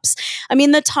collapse. I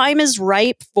mean, the time is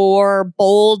ripe for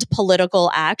bold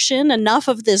political action. Enough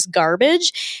of this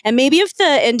garbage. And maybe if the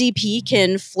NDP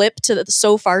can flip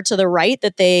so far to the right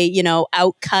that they,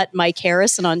 outcut Mike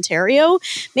Harris in Ontario,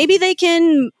 maybe they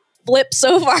can flip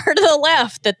so far to the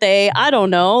left that they, I don't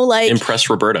know, impress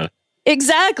Roberta.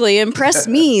 Exactly. Impress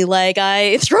me.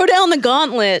 I throw down the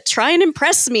gauntlet. Try and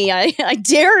impress me. I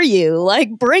dare you.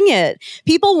 Bring it.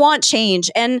 People want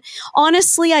change. And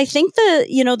honestly, I think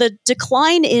the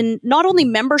decline in not only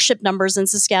membership numbers in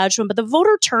Saskatchewan, but the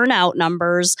voter turnout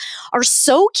numbers are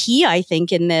so key, I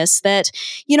think, in this that,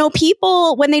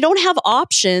 people, when they don't have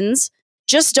options,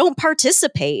 just don't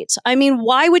participate. I mean,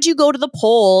 why would you go to the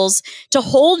polls to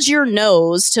hold your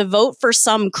nose to vote for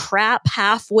some crap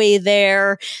halfway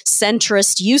there,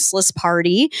 centrist, useless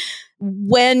party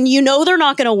when they're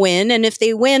not going to win? And if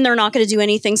they win, they're not going to do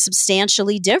anything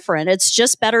substantially different. It's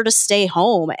just better to stay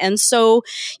home. And so,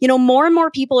 more and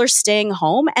more people are staying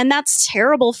home, and that's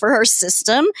terrible for our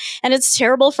system and it's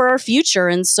terrible for our future.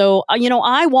 And so,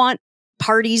 I want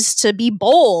parties to be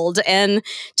bold and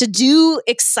to do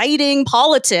exciting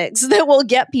politics that will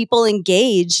get people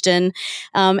engaged and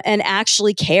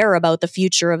actually care about the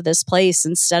future of this place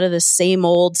instead of the same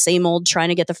old trying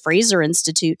to get the Fraser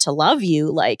Institute to love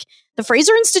you. The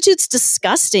Fraser Institute's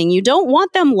disgusting. You don't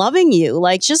want them loving you.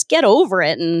 Just get over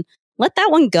it and let that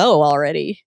one go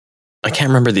already. I can't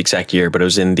remember the exact year, but it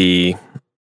was in the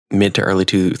mid to early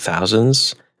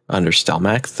 2000s under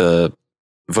Stelmach. The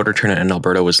voter turnout in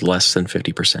Alberta was less than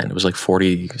 50%. It was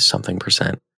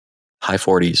 40-something%, high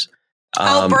 40s.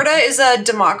 Alberta is a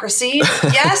democracy.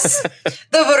 Yes.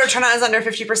 The voter turnout is under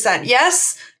 50%.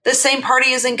 Yes. The same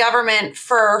party is in government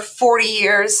for 40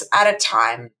 years at a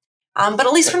time. But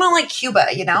at least we're not like Cuba,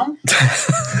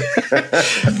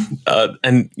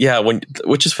 and yeah,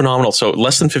 which is phenomenal. So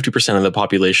less than 50% of the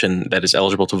population that is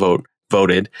eligible to vote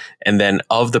voted. And then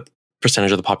of the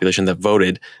percentage of the population that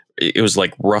voted, it was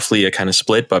like roughly a kind of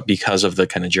split, but because of the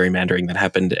kind of gerrymandering that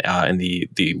happened and the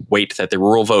weight that the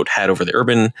rural vote had over the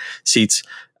urban seats,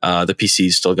 the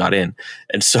PCs still got in.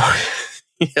 And so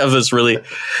you have this really,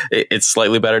 it's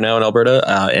slightly better now in Alberta.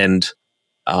 And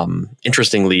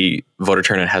interestingly, voter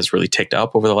turnout has really ticked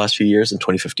up over the last few years. In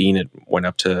 2015, it went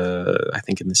up to, I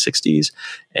think, in the 60s.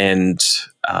 And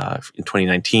in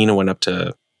 2019, it went up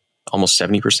to almost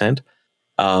 70%,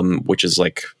 which is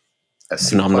like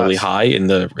phenomenally high in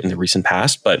the recent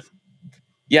past. But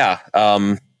yeah,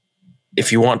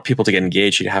 if you want people to get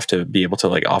engaged, you have to be able to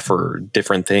like offer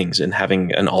different things, and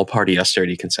having an all-party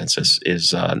austerity consensus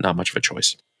is not much of a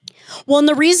choice. Well, and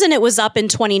the reason it was up in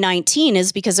 2019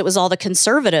 is because it was all the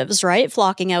conservatives, right,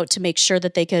 flocking out to make sure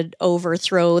that they could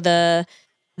overthrow the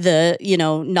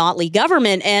Notley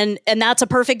government. And that's a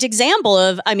perfect example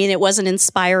of, I mean, it wasn't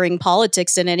inspiring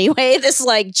politics in any way. This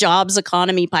like jobs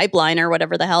economy pipeline or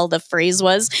whatever the hell the phrase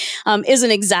was,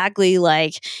 isn't exactly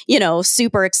like,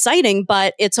 super exciting,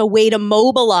 but it's a way to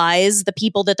mobilize the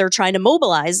people that they're trying to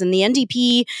mobilize. And the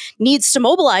NDP needs to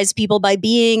mobilize people by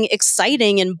being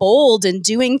exciting and bold and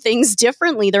doing things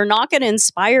differently. They're not going to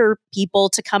inspire people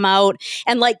to come out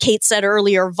and, like Kate said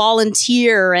earlier,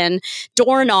 volunteer and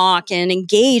door knock and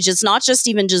engage. It's not just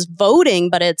even just voting,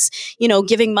 but it's,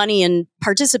 giving money and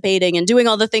participating and doing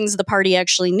all the things the party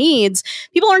actually needs.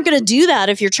 People aren't going to do that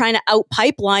if you're trying to out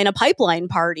pipeline a pipeline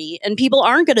party. And people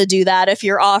aren't going to do that if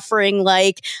you're offering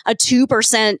like a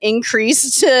 2%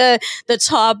 increase to the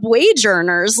top wage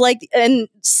earners, and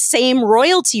same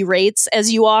royalty rates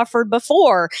as you offered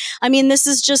before. I mean, this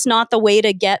is just not the way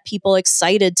to get people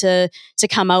excited to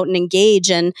come out and engage.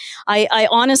 And I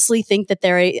honestly think that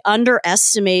they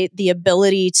underestimate the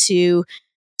ability to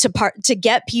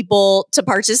get people to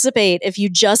participate if you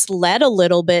just led a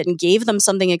little bit and gave them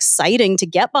something exciting to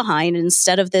get behind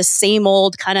instead of this same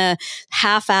old kind of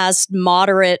half-assed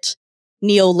moderate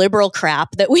neoliberal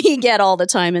crap that we get all the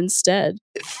time instead.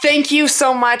 Thank you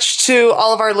so much to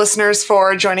all of our listeners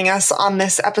for joining us on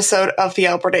this episode of the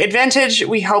Alberta Advantage.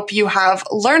 We hope you have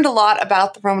learned a lot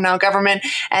about the Romanow government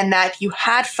and that you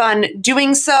had fun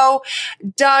doing so.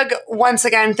 Doug, once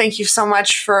again, thank you so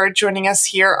much for joining us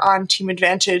here on Team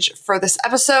Advantage for this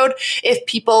episode. If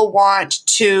people want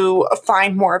to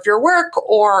find more of your work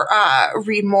or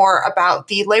read more about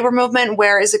the labor movement,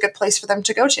 where is a good place for them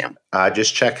to go to?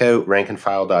 Just check out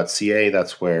rankandfile.ca.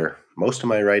 That's where most of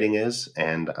my writing is,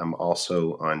 and I'm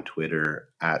also on Twitter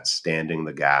at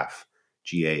StandingTheGaff,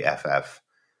 GAFF.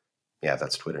 Yeah,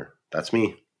 that's Twitter. That's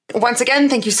me. Once again,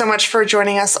 thank you so much for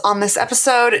joining us on this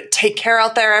episode. Take care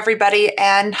out there, everybody,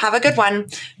 and have a good one.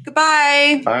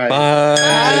 Goodbye. Bye. Bye.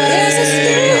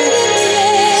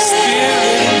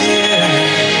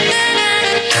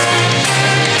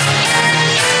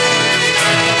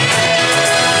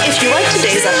 If you liked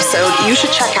today's episode, you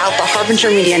should check out the Harbinger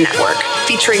Media Network,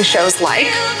 featuring shows like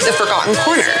The Forgotten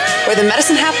Corner, where the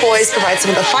Medicine Hat Boys provide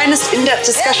some of the finest in-depth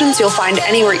discussions you'll find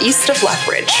anywhere east of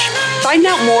Lethbridge. Find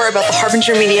out more about the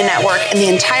Harbinger Media Network and the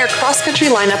entire cross-country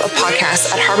lineup of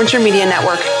podcasts at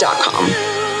harbingermedianetwork.com.